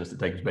of a business that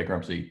takes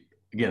bankruptcy,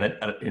 again,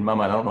 in my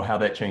mind, I don't know how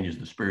that changes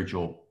the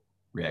spiritual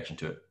reaction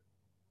to it.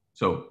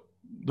 So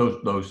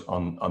those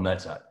on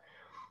that side.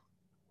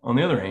 On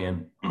the other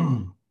hand,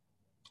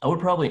 I would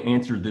probably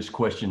answer this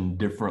question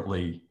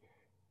differently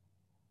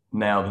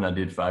now than I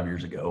did 5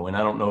 years ago. And I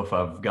don't know if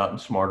I've gotten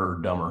smarter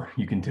or dumber.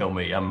 You can tell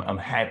me. I'm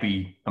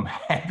happy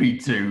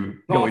to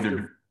go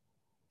either.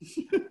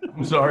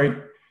 I'm sorry.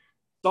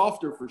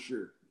 Softer for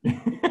sure.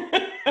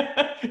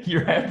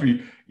 You're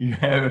happy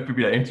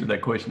to answer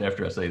that question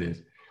after I say this.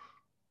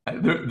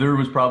 There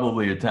was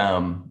probably a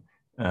time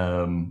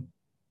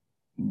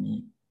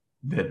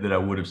that I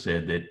would have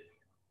said that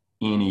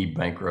any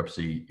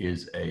bankruptcy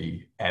is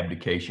a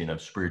abdication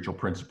of spiritual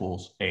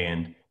principles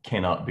and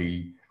cannot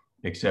be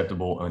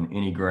acceptable on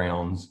any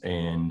grounds,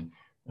 and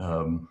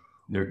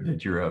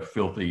that you're a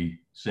filthy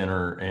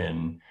sinner,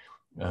 and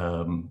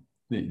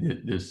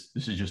this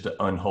is just an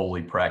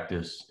unholy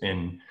practice,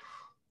 and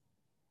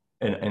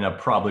I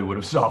probably would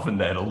have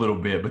softened that a little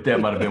bit, but that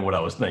might have been what I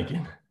was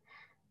thinking.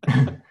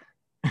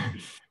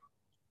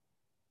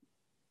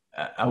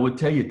 I would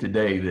tell you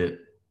today that,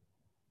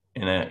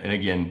 and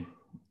again,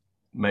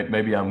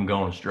 maybe I'm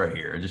going astray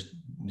here.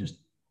 Just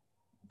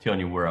telling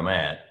you where I'm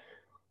at,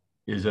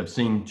 is I've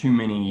seen too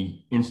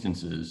many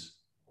instances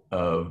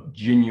of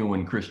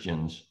genuine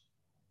Christians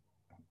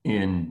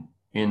in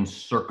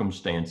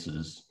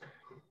circumstances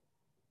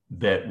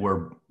that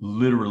were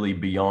literally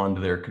beyond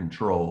their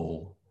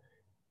control,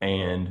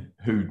 and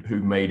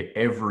who made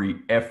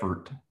every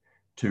effort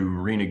to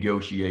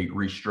renegotiate,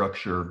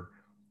 restructure,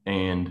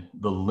 and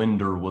the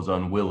lender was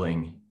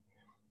unwilling,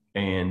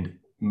 and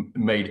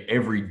made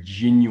every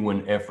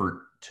genuine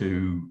effort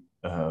to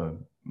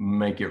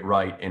make it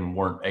right and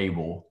weren't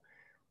able.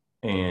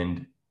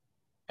 And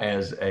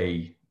as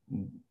a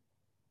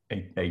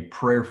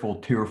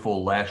prayerful,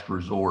 tearful last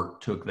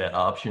resort, took that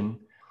option,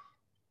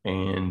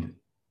 and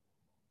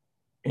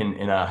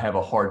I have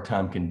a hard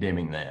time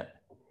condemning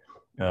that.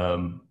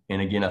 And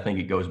again, I think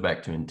it goes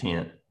back to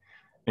intent.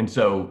 And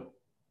so,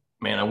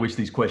 man, I wish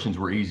these questions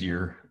were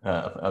easier.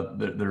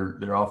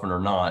 They're often are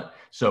not.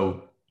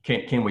 So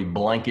can we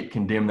blanket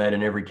condemn that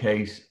in every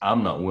case?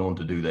 I'm not willing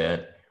to do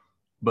that.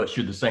 But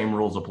should the same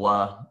rules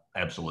apply?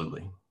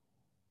 Absolutely.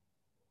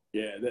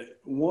 Yeah,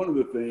 one of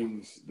the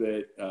things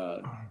that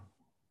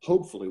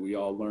hopefully we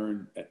all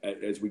learn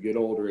as we get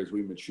older, as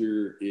we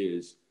mature,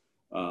 is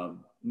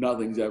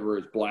nothing's ever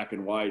as black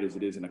and white as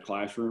it is in a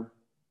classroom.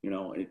 You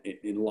know,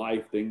 in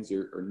life, things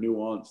are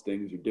nuanced,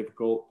 things are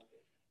difficult.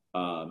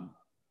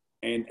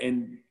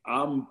 And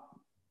I'm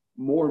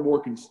more and more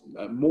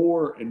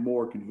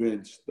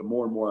convinced, the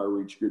more and more I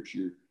read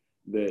scripture,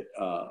 that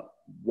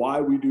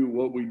why we do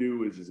what we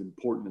do is as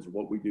important as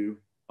what we do,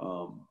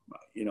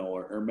 you know,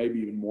 or maybe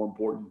even more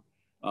important.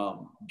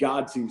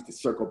 God seems to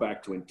circle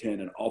back to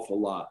intent an awful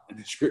lot in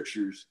the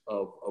scriptures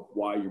of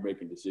why you're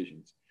making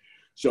decisions.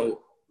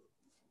 So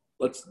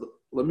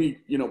let me,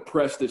 you know,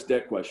 press this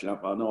debt question.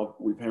 I know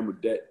we've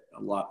hammered debt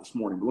a lot this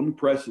morning, but let me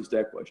press this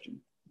debt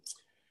question.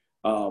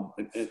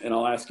 And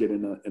I'll ask it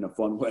in a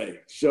fun way.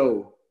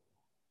 So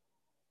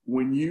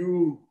when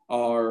you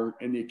are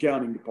in the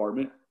accounting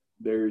department,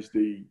 there's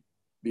the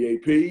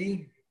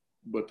AP,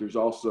 but there's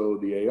also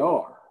the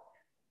AR.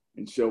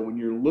 And so when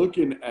you're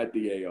looking at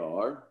the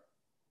AR,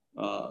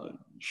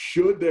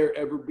 should there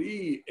ever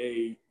be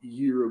a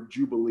year of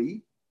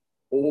Jubilee,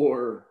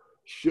 or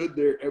should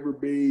there ever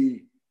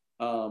be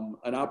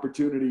an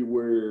opportunity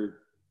where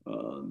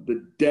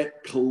the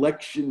debt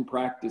collection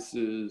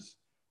practices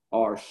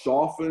are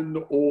softened,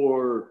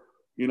 or,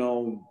 you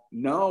know,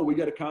 no, we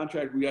got a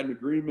contract, we got an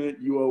agreement,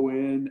 you owe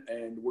in,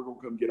 and we're going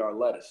to come get our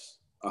lettuce.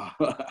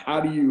 How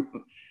do you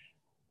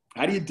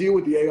deal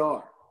with the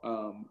AR?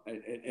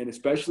 And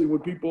especially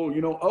when people,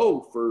 you know, owe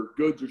for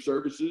goods or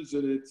services,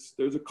 and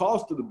there's a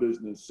cost to the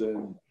business,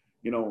 and,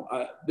 you know,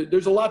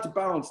 there's a lot to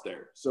balance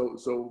there.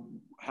 So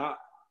how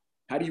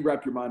do you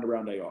wrap your mind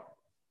around AR?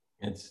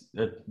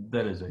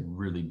 That is a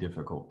really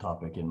difficult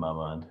topic in my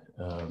mind,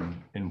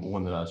 and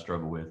one that I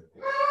struggle with.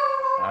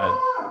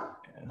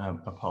 And I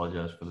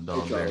apologize for the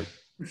dog there.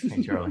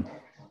 Hey, Charlie.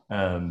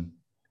 I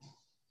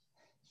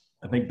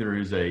think there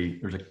is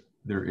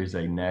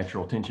a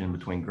natural tension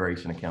between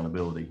grace and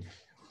accountability,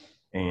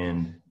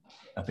 and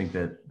I think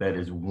that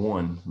is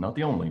one, not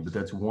the only, but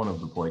that's one of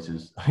the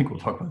places. I think we'll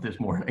talk about this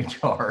more in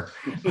HR.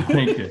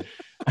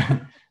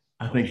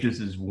 I think this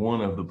is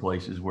one of the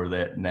places where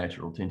that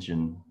natural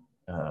tension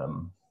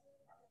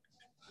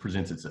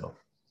presents itself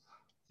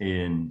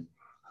in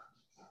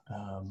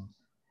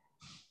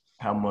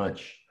how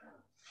much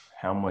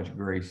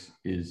grace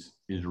is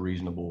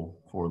reasonable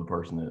for the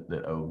person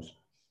that owes.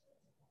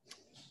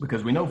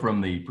 Because we know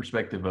from the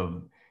perspective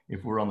of,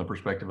 if we're on the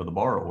perspective of the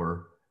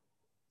borrower,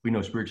 we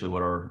know spiritually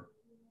what our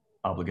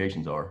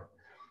obligations are.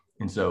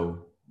 And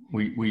so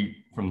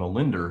we from the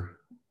lender,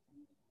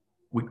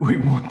 we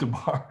want the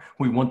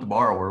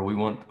borrower, we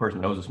want the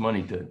person that owes us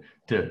money to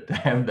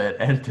have that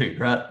attitude,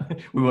 right?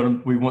 We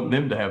want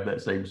them to have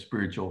that same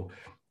spiritual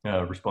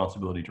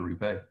responsibility to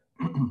repay.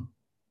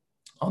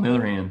 On the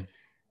other hand,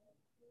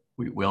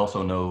 we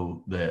also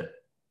know that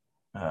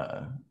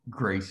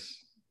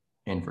grace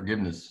and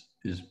forgiveness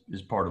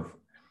is part of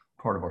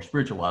our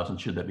spiritual lives, and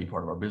should that be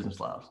part of our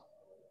business lives?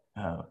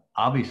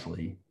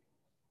 Obviously,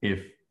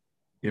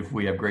 if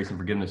we have grace and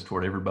forgiveness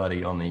toward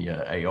everybody on the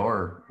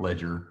AR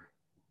ledger,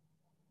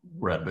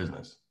 we're out of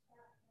business.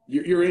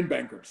 You're in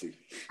bankruptcy.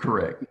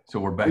 Correct. So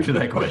we're back to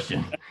that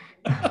question.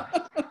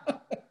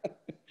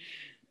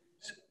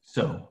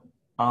 So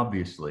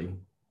obviously,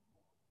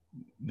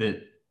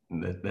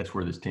 that's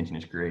where this tension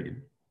is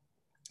created.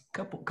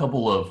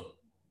 Couple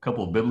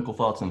of biblical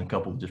thoughts and a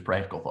couple of just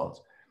practical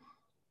thoughts.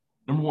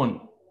 Number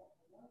one,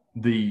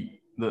 the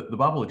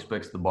Bible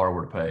expects the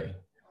borrower to pay,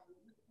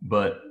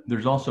 but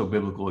there's also a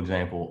biblical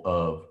example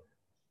of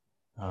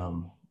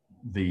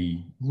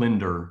the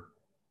lender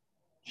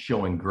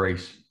showing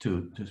grace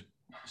to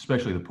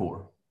especially the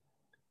poor,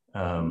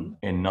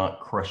 and not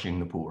crushing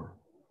the poor.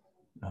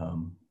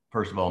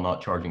 First of all,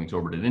 not charging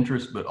exorbitant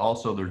interest, but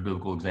also there's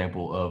biblical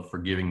example of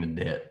forgiving the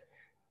debt,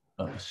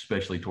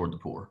 especially toward the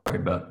poor. Sorry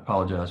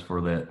apologize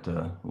for that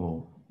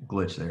little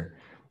glitch there.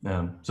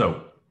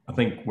 So I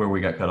think where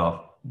we got cut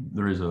off,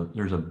 there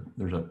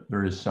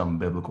is some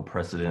biblical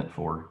precedent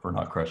for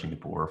not crushing the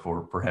poor,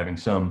 for having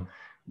some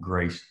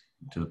grace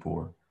to the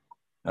poor.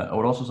 I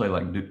would also say,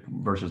 like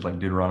verses like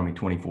Deuteronomy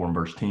 24 and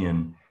verse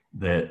 10,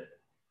 that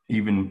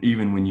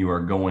even when you are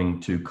going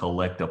to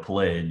collect a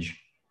pledge,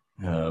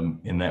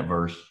 in that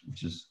verse,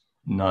 which is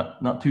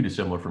not too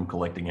dissimilar from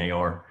collecting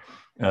AR,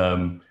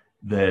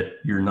 that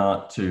you're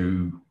not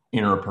to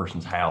enter a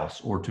person's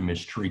house or to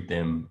mistreat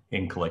them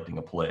in collecting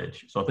a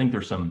pledge. So I think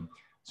there's some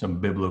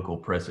biblical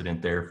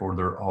precedent there, for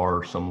there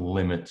are some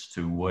limits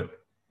to what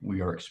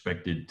we are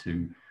expected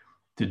to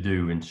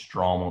do in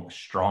strong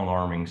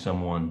arming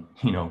someone,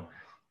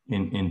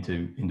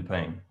 into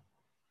paying.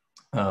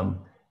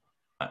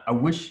 I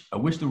wish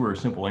there were a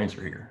simple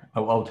answer here.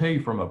 I'll tell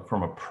you from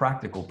a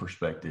practical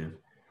perspective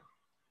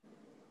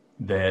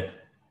that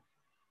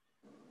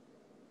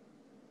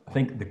I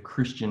think the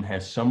Christian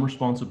has some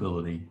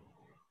responsibility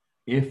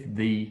if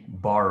the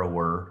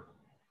borrower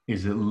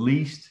is at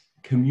least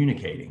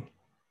communicating,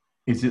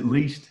 is at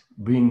least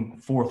being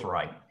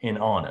forthright and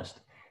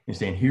honest and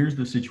saying, here's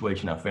the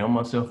situation I found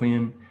myself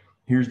in.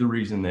 Here's the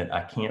reason that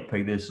I can't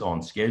pay this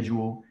on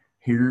schedule.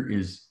 Here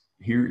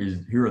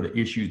are the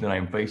issues that I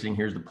am facing.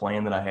 Here's the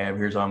plan that I have.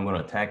 Here's how I'm going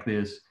to attack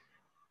this.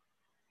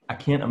 I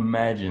can't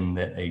imagine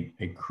that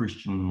a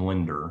Christian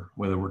lender,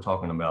 whether we're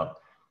talking about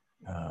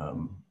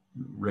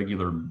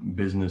regular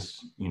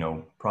business,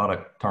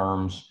 product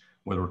terms,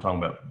 whether we're talking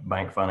about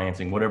bank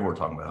financing, whatever we're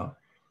talking about,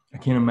 I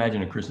can't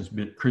imagine a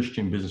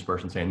Christian business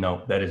person saying,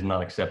 no, that is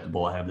not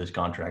acceptable. I have this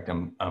contract.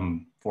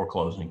 I'm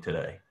foreclosing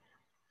today.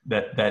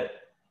 That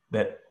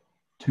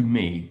to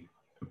me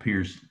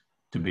appears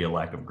to be a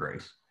lack of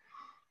grace.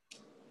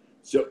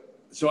 So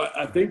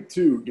I think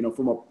too,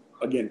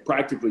 again,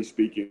 practically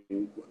speaking,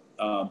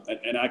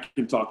 and I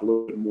can talk a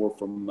little bit more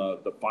from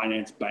the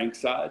finance bank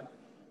side.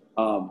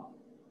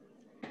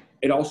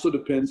 It also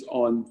depends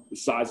on the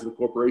size of the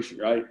corporation,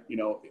 right?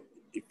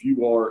 If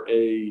you are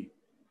a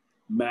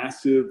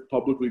massive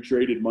publicly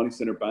traded money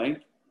center bank,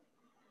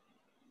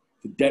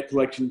 the debt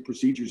collection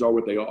procedures are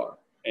what they are.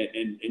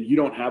 And you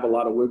don't have a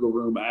lot of wiggle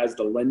room as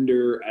the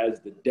lender,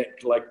 as the debt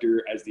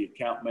collector, as the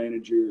account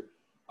manager.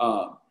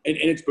 And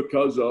it's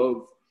because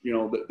of,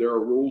 that there are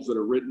rules that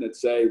are written that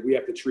say we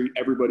have to treat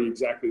everybody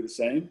exactly the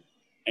same.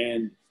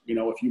 And,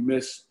 if you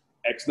miss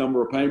X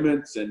number of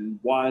payments and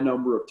Y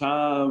number of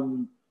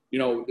time,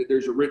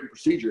 there's a written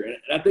procedure. And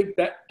I think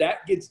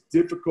that gets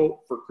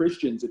difficult for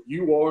Christians. If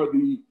you are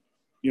the,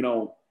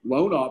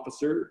 loan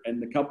officer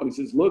and the company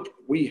says, look,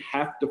 we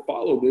have to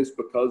follow this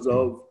because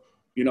of,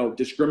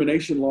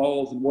 discrimination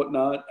laws and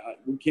whatnot.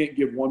 We can't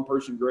give one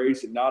person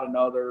grace and not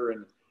another.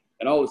 And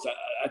all this,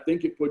 I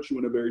think it puts you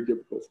in a very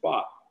difficult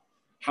spot.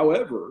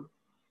 However,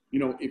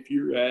 if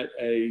you're at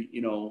a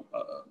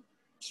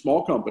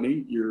small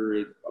company,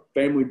 you're a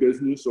family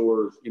business,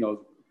 or,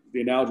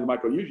 the analogy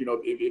Michael used,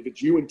 if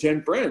it's you and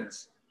 10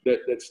 friends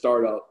that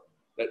start up,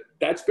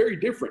 that's very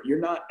different. You're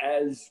not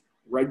as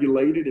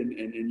regulated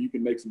and you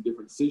can make some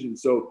different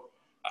decisions. So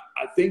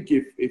I think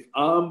if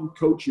I'm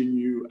coaching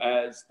you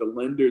as the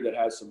lender that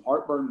has some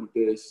heartburn with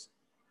this,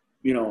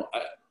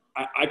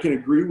 I can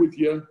agree with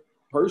you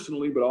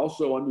personally, but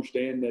also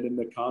understand that in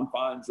the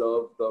confines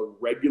of the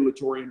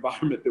regulatory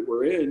environment that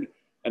we're in,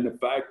 and the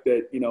fact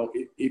that,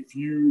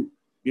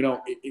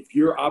 if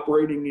you're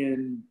operating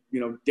in,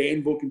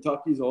 Danville,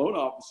 Kentucky as a loan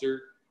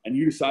officer, and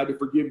you decide to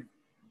forgive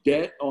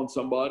debt on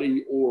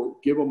somebody or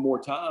give them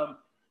more time,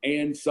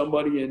 and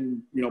somebody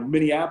in,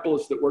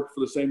 Minneapolis that worked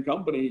for the same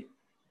company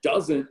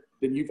doesn't,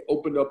 then you've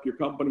opened up your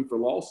company for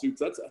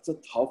lawsuits. That's a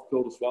tough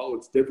pill to swallow.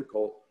 It's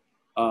difficult.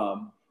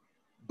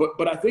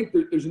 But I think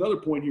there's another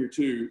point here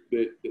too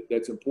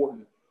that's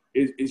important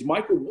is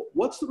Michael,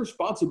 what's the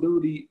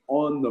responsibility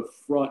on the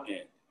front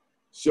end?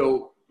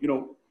 So,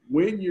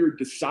 when you're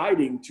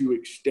deciding to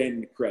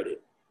extend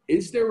credit,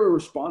 is there a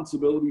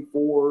responsibility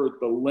for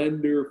the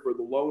lender, for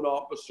the loan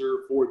officer,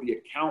 for the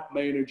account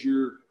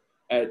manager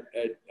at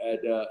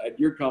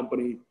your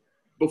company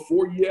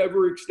before you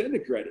ever extend a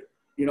credit?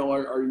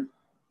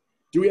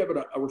 Do we have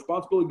a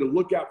responsibility to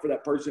look out for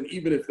that person,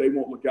 even if they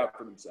won't look out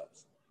for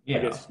themselves? Yeah.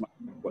 I guess is my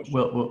question.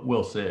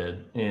 Well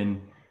said.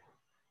 And,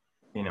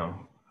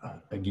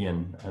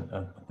 again,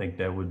 I think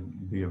that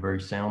would be a very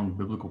sound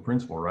biblical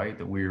principle, right?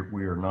 That we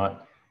are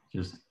not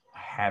just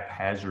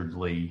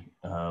haphazardly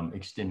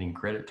extending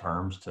credit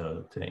terms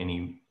to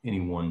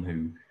anyone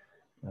who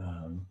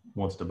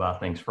wants to buy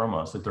things from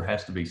us. That there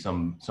has to be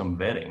some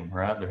vetting,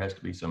 right? There has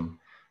to be some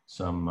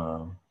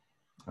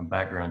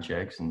background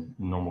checks and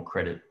normal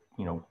credit,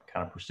 kind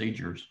of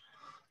procedures.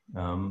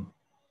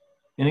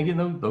 And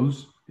again,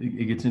 those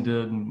it gets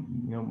into,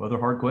 other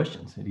hard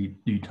questions. Do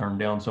you turn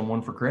down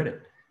someone for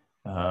credit?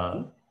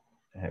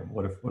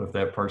 What if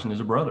that person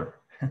is a brother?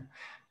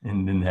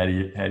 And then how do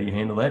you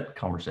handle that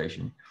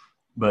conversation?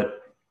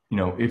 But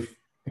if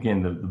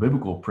again the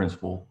biblical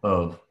principle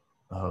of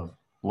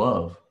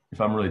love, if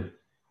I'm really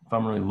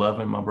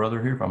loving my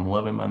brother here, if I'm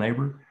loving my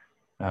neighbor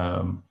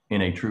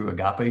in a true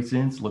agape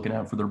sense, looking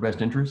out for their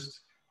best interests,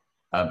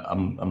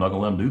 I'm not going to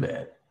let them do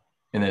that.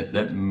 And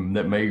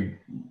that may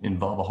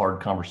involve a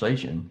hard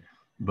conversation.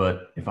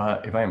 But if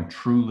I am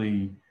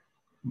truly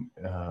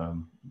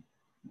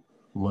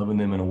loving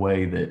them in a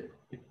way that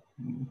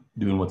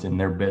doing what's in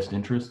their best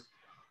interest,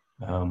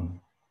 sometimes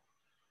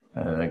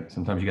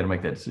you got to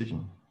make that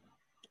decision.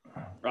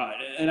 Right.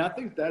 And I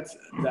think that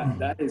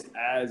is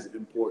as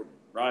important,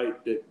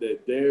 right?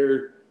 That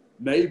there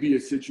may be a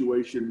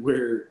situation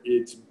where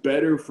it's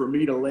better for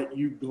me to let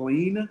you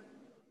glean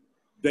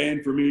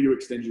than for me to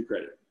extend you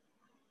credit.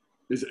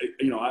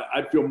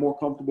 I'd feel more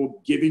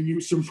comfortable giving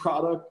you some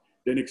product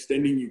than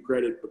extending you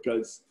credit,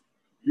 because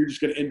you're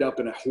just going to end up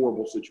in a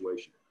horrible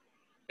situation.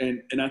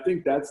 And I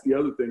think that's the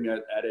other thing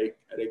at a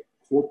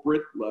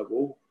corporate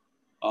level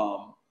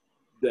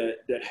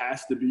that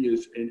has to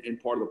be in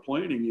part of the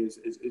planning is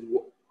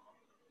what,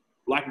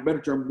 lack of a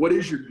better term, what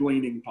is your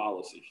gleaning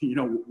policy?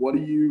 What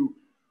do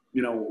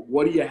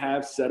you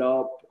have set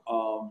up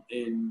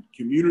in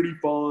community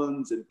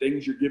funds and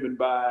things you're giving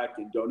back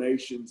and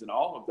donations and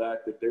all of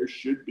that there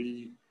should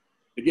be,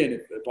 again,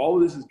 if all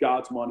of this is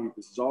God's money, if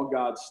this is all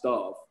God's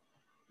stuff,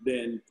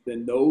 then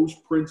those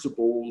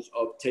principles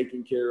of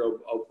taking care of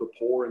the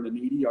poor and the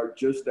needy are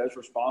just as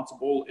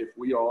responsible if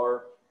we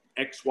are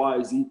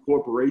XYZ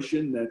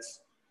corporation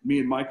that's me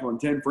and Michael and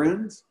 10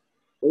 friends,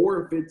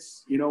 or if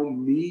it's,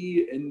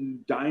 me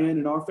and Diane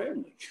and our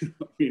family.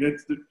 I mean,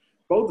 it's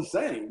both the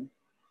same.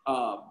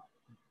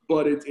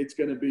 But it's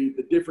going to be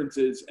the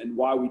differences, and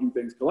why we do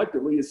things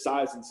collectively is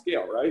size and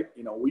scale, right?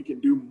 We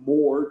can do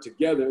more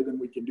together than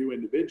we can do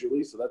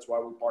individually. So that's why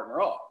we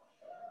partner up.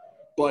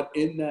 But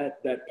in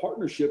that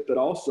partnership, that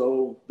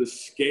also the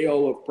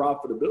scale of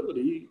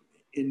profitability,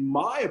 in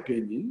my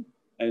opinion,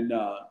 and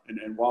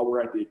while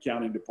we're at the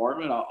accounting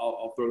department,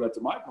 I'll throw that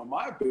to Michael. In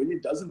my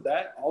opinion, doesn't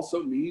that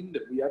also mean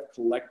that we have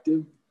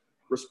collective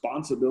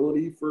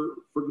responsibility for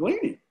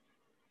gleaning?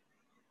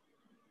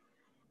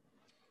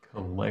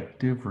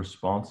 Collective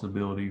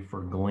responsibility for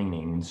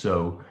gleaning. And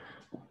so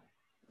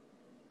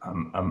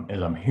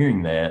as I'm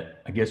hearing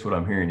that, I guess what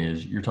I'm hearing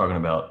is you're talking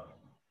about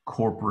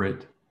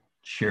corporate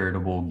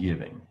charitable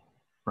giving,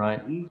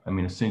 right? Mm-hmm. I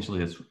mean, essentially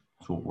that's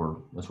what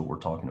we're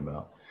talking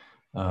about.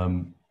 I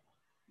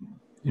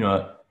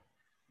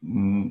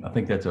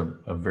think that's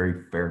a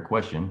very fair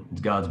question.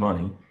 It's God's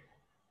money,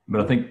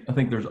 but I think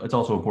it's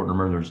also important to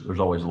remember there's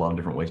always a lot of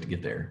different ways to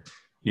get there.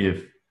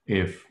 If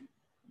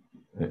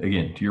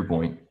again, to your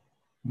point,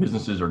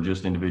 businesses are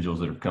just individuals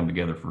that have come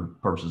together for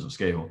purposes of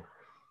scale.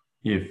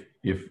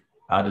 If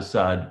I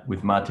decide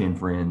with my 10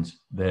 friends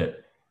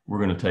that we're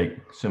going to take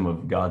some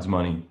of God's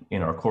money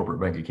in our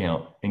corporate bank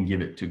account and give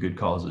it to good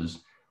causes,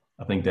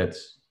 I think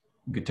that's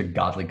good, to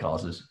godly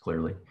causes,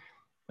 clearly.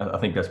 I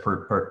think that's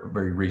a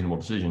very reasonable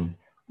decision.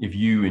 If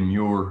you and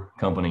your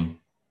company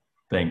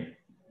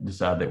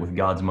decide that with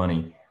God's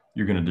money,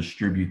 you're going to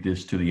distribute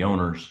this to the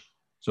owners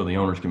so the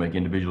owners can make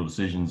individual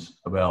decisions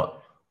about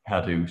how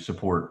to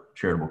support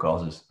charitable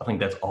causes, I think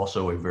that's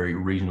also a very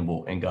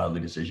reasonable and godly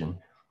decision.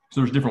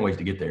 So there's different ways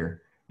to get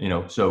there.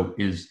 So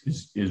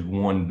is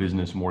one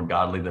business more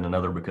godly than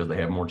another because they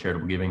have more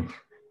charitable giving?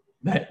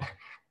 That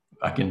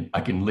I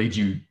can lead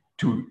you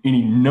to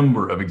any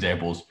number of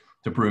examples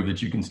to prove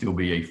that you can still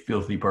be a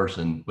filthy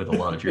person with a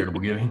lot of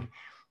charitable giving.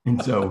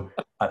 And so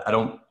I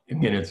don't,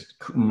 again, it's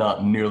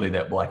not nearly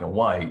that black and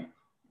white,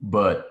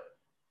 but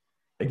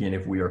again,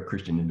 if we are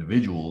Christian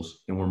individuals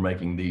and we're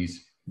making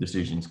these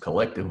decisions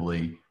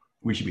collectively,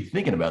 we should be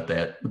thinking about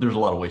that, but there's a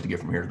lot of ways to get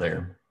from here to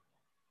there.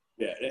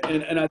 Yeah.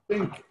 And I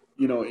think,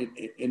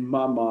 in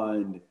my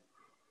mind,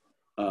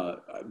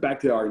 back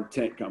to our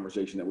intent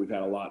conversation that we've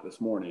had a lot this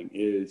morning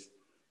is,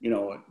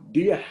 do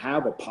you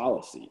have a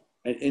policy?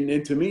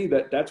 And to me,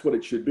 that's what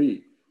it should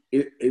be.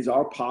 Is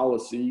our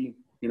policy,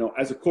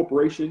 as a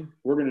corporation,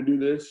 we're going to do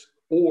this,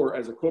 or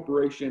as a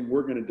corporation,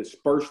 we're going to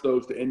disperse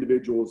those to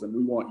individuals and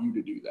we want you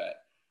to do that.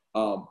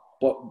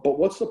 But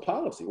what's the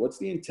policy? What's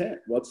the intent?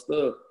 What's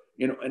the,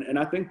 and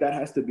I think that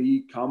has to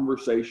be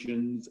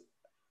conversations,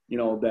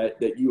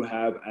 that you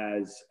have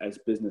as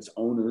business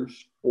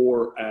owners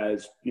or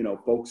as,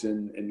 folks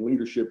in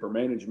leadership or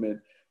management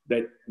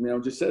that,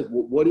 just says,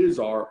 what is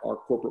our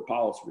corporate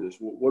policy for this?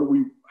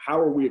 How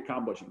are we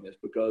accomplishing this?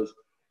 Because,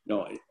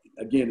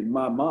 again, in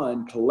my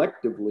mind,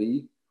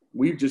 collectively,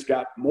 we've just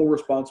got more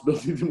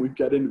responsibility than we've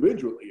got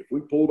individually. If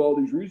we pulled all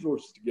these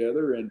resources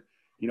together and,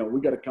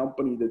 we got a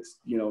company that's,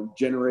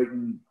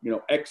 generating,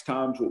 X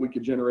times what we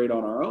could generate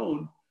on our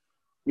own,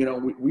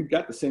 we've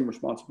got the same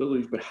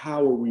responsibilities, but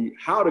how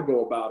to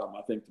go about them,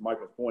 I think, to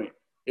Michael's point,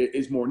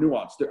 is more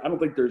nuanced. I don't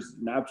think there's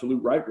an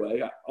absolute right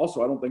way. I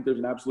don't think there's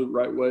an absolute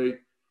right way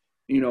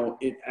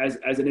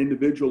as an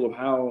individual of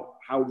how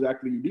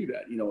exactly you do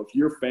that. If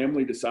your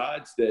family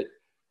decides that,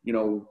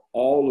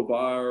 all of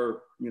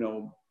our,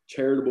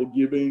 charitable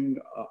giving,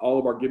 all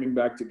of our giving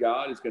back to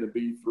God is going to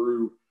be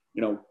through,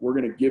 we're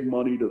going to give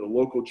money to the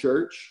local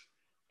church,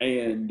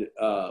 and,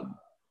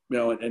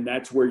 and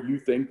that's where you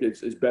think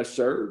is best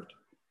served.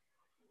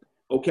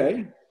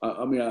 Okay.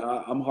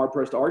 I'm hard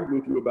pressed to argue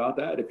with you about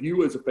that. If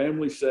you as a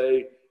family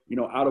say,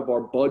 out of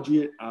our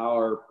budget,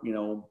 our,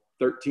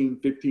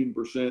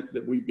 13-15%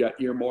 that we've got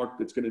earmarked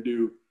that's going to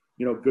do,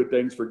 good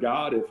things for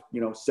God, if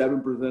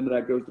 7% of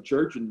that goes to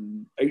church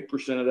and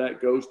 8% of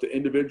that goes to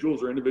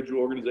individuals or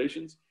individual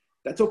organizations,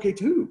 that's okay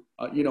too.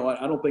 I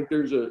don't think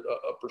there's a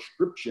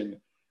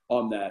prescription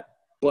on that,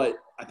 but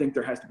I think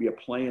there has to be a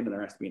plan and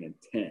there has to be an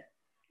intent.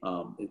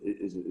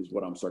 Is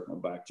what I'm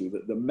circling back to.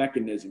 The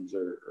mechanisms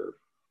are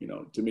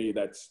to me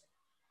that's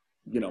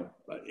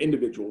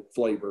individual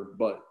flavor,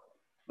 but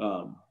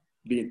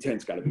the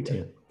intent's got to be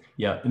there.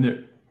 Yeah,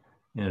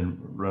 and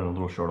run a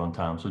little short on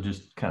time, so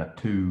just kind of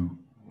two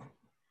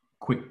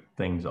quick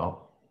things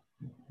I'll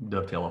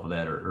dovetail off of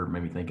that, or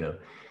maybe think of.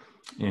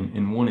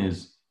 And one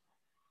is,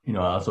 I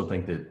also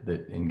think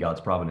that in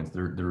God's providence,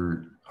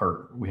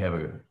 we have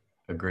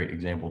a great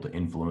example to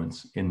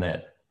influence in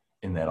that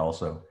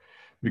also,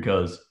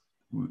 because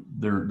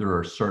there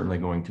are certainly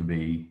going to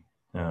be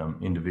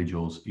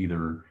individuals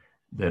either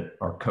that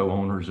are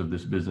co-owners of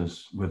this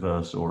business with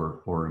us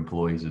or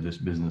employees of this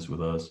business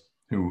with us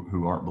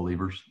who aren't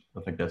believers.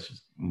 I think that's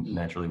just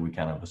naturally, we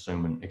kind of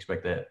assume and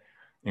expect that.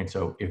 And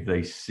so if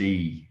they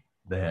see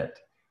that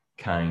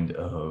kind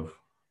of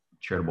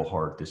charitable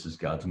heart, this is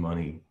God's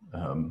money,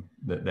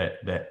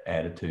 that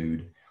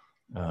attitude,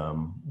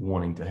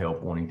 wanting to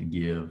help, wanting to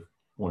give,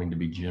 wanting to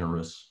be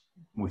generous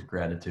with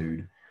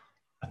gratitude,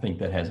 I think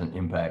that has an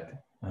impact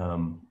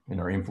in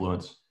our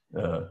influence.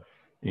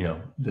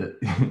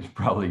 There's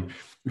probably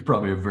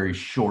a very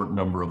short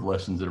number of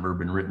lessons that have ever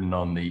been written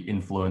on the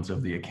influence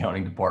of the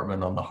accounting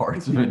department on the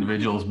hearts of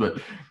individuals,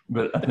 but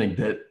I think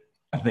that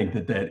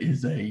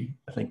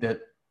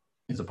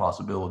is a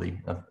possibility,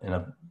 and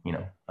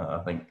I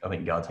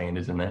think God's hand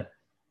is in that.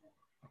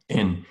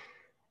 And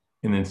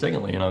then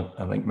secondly, and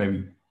I think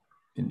maybe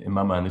in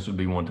my mind this would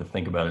be one to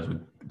think about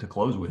to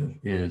close with,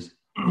 is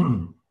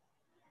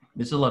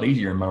this is a lot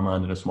easier in my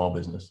mind than a small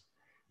business,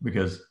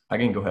 because I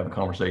can go have a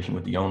conversation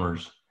with the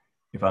owners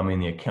if I'm in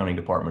the accounting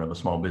department of a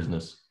small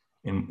business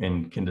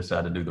and can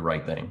decide to do the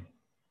right thing,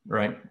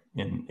 right?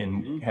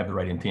 And have the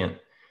right intent.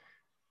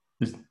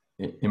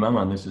 In my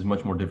mind, this is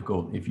much more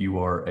difficult if you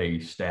are a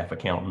staff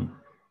accountant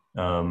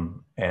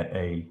at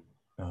a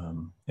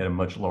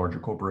much larger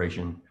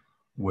corporation,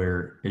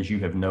 where, as you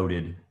have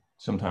noted,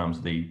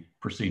 sometimes the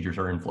procedures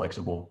are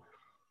inflexible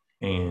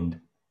and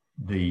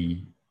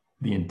the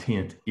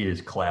intent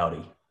is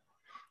cloudy.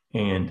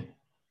 And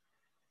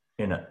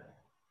I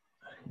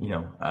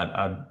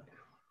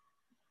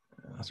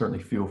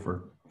certainly feel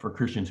for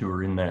Christians who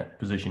are in that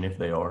position, if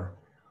they are.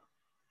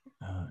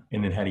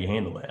 And then how do you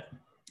handle that?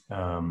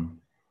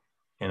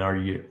 And are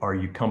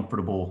you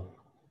comfortable?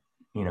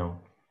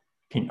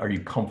 Are you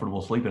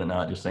comfortable sleeping at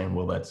night just saying,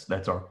 well,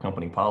 that's our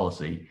company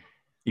policy,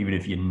 even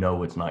if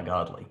it's not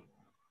godly?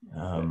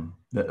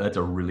 That's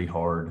a really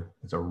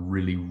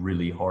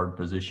really hard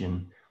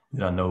position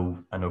that I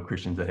know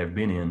Christians that have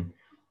been in,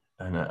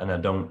 and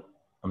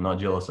I'm not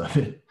jealous of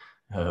it.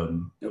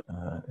 And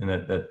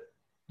that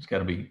it's got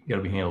to be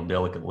handled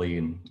delicately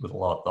and with a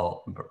lot of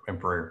thought and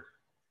prayer.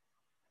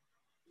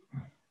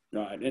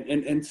 Right.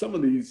 And some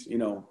of these,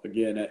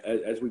 again,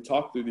 as we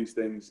talk through these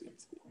things,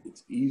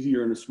 it's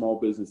easier in a small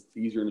business, it's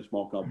easier in a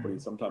small company,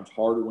 it's sometimes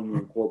harder when you're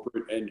in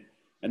corporate. And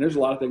there's a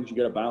lot of things you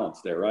got to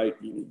balance there, right?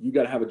 You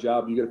got to have a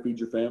job, you got to feed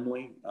your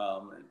family,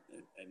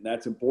 and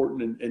that's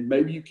important. And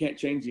maybe you can't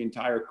change the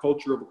entire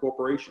culture of a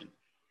corporation.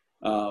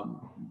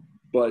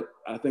 But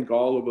I think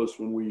all of us,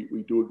 when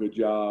we do a good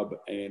job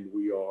and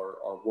we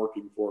are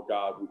working for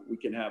God, we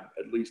can have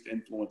at least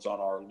influence on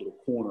our little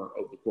corner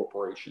of the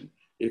corporation,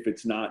 if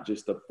it's not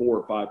just the 4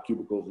 or 5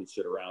 cubicles that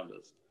sit around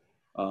us.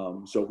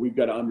 So we've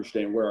got to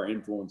understand where our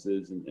influence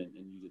is and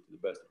use it to the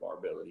best of our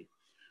ability.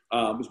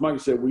 As Michael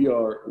said,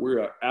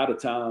 we're out of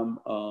time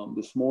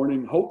this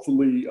morning.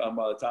 Hopefully,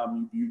 by the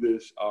time you view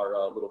this,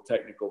 our little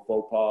technical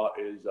faux pas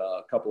is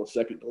a couple of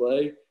second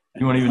delay.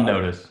 You won't even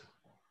notice.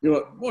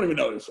 You won't even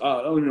notice.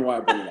 I don't even know why I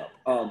bring it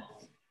up.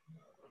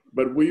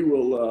 But we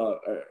will,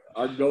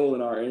 our goal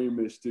and our aim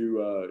is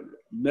to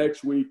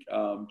next week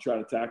try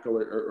to tackle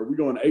it. Are we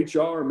going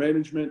HR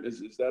management? Is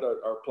that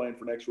our plan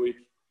for next week?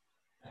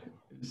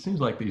 It seems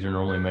like these are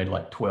normally made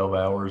like 12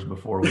 hours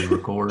before we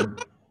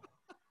record.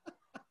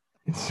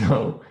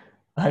 So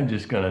I'm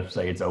just going to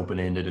say it's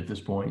open-ended at this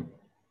point.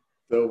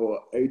 So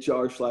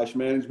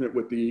HR/management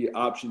with the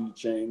option to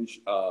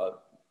change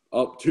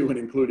up to and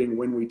including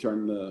when we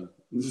turn the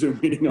Zoom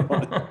meeting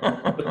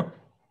on.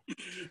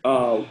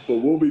 But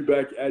we'll be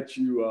back at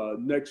you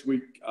next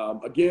week.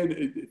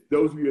 Again,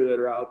 those of you that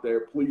are out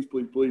there, please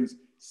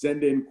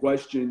send in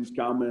questions,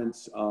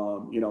 comments,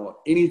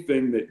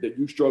 anything that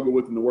you struggle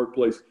with in the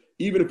workplace,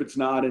 even if it's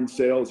not in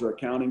sales or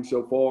accounting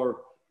so far.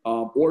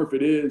 Or if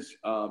it is,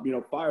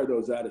 fire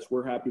those at us.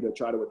 We're happy to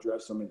try to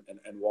address them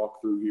and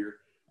walk through here.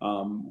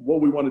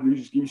 What we want to do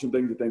is just give you some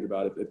things to think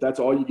about. If that's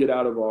all you get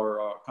out of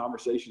our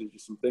conversation, is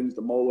just some things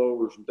to mull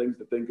over, some things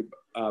to think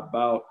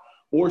about,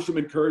 or some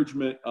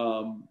encouragement,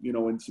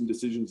 in some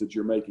decisions that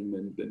you're making,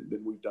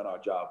 then we've done our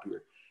job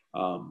here.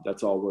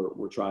 That's all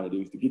we're trying to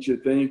do, is to get you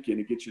to think and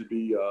to get you to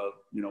be,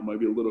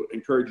 maybe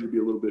encourage you to be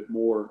a little bit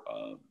more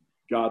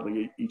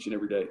godly each and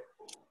every day.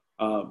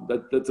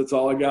 That's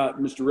all I got.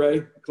 Mr.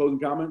 Ray, closing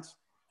comments?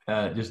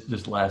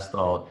 Just last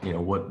thought,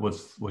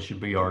 what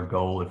should be our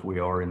goal if we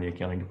are in the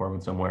accounting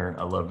department somewhere?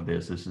 I love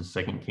this. This is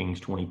 2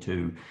 Kings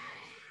 22.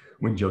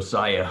 When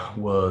Josiah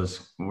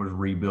was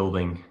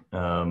rebuilding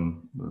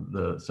some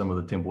of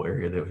the temple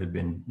area that had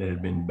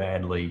been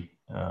badly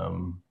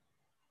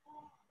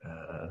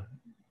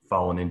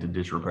fallen into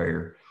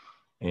disrepair,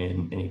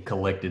 and he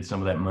collected some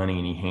of that money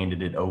and he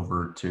handed it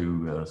over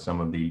to some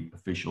of the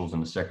officials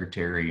and the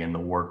secretary and the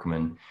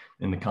workmen.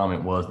 And the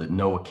comment was that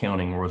no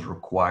accounting was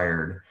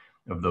required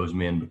of those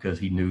men because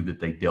he knew that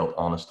they dealt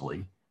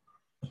honestly.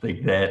 I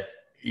think that,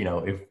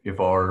 if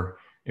our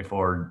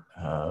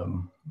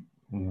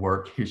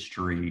work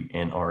history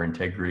and our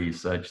integrity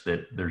is such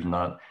that there's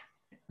not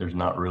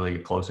really a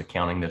close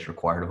accounting that's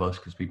required of us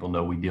because people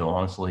know we deal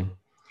honestly,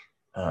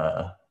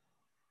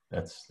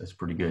 that's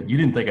pretty good. You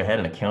didn't think I had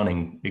an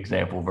accounting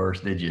example verse,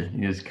 did you?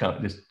 You just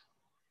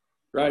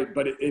right.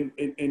 But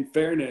in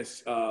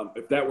fairness,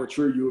 if that were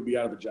true, you would be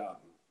out of a job.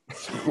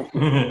 So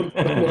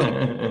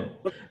I'm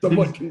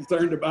somewhat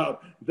concerned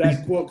about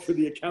that quote for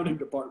the accounting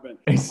department.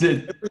 He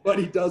said,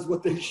 everybody does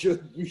what they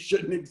should. You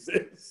shouldn't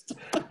exist.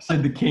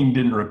 Said the king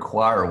didn't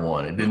require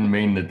one. It didn't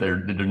mean that there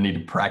need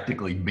to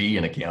practically be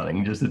an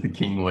accounting, just that the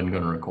king wasn't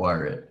going to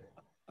require it.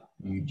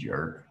 You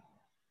jerk.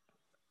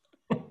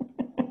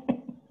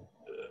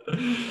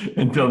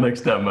 Until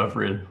next time, my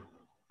friend.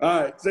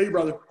 All right. See you,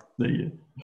 brother. See you.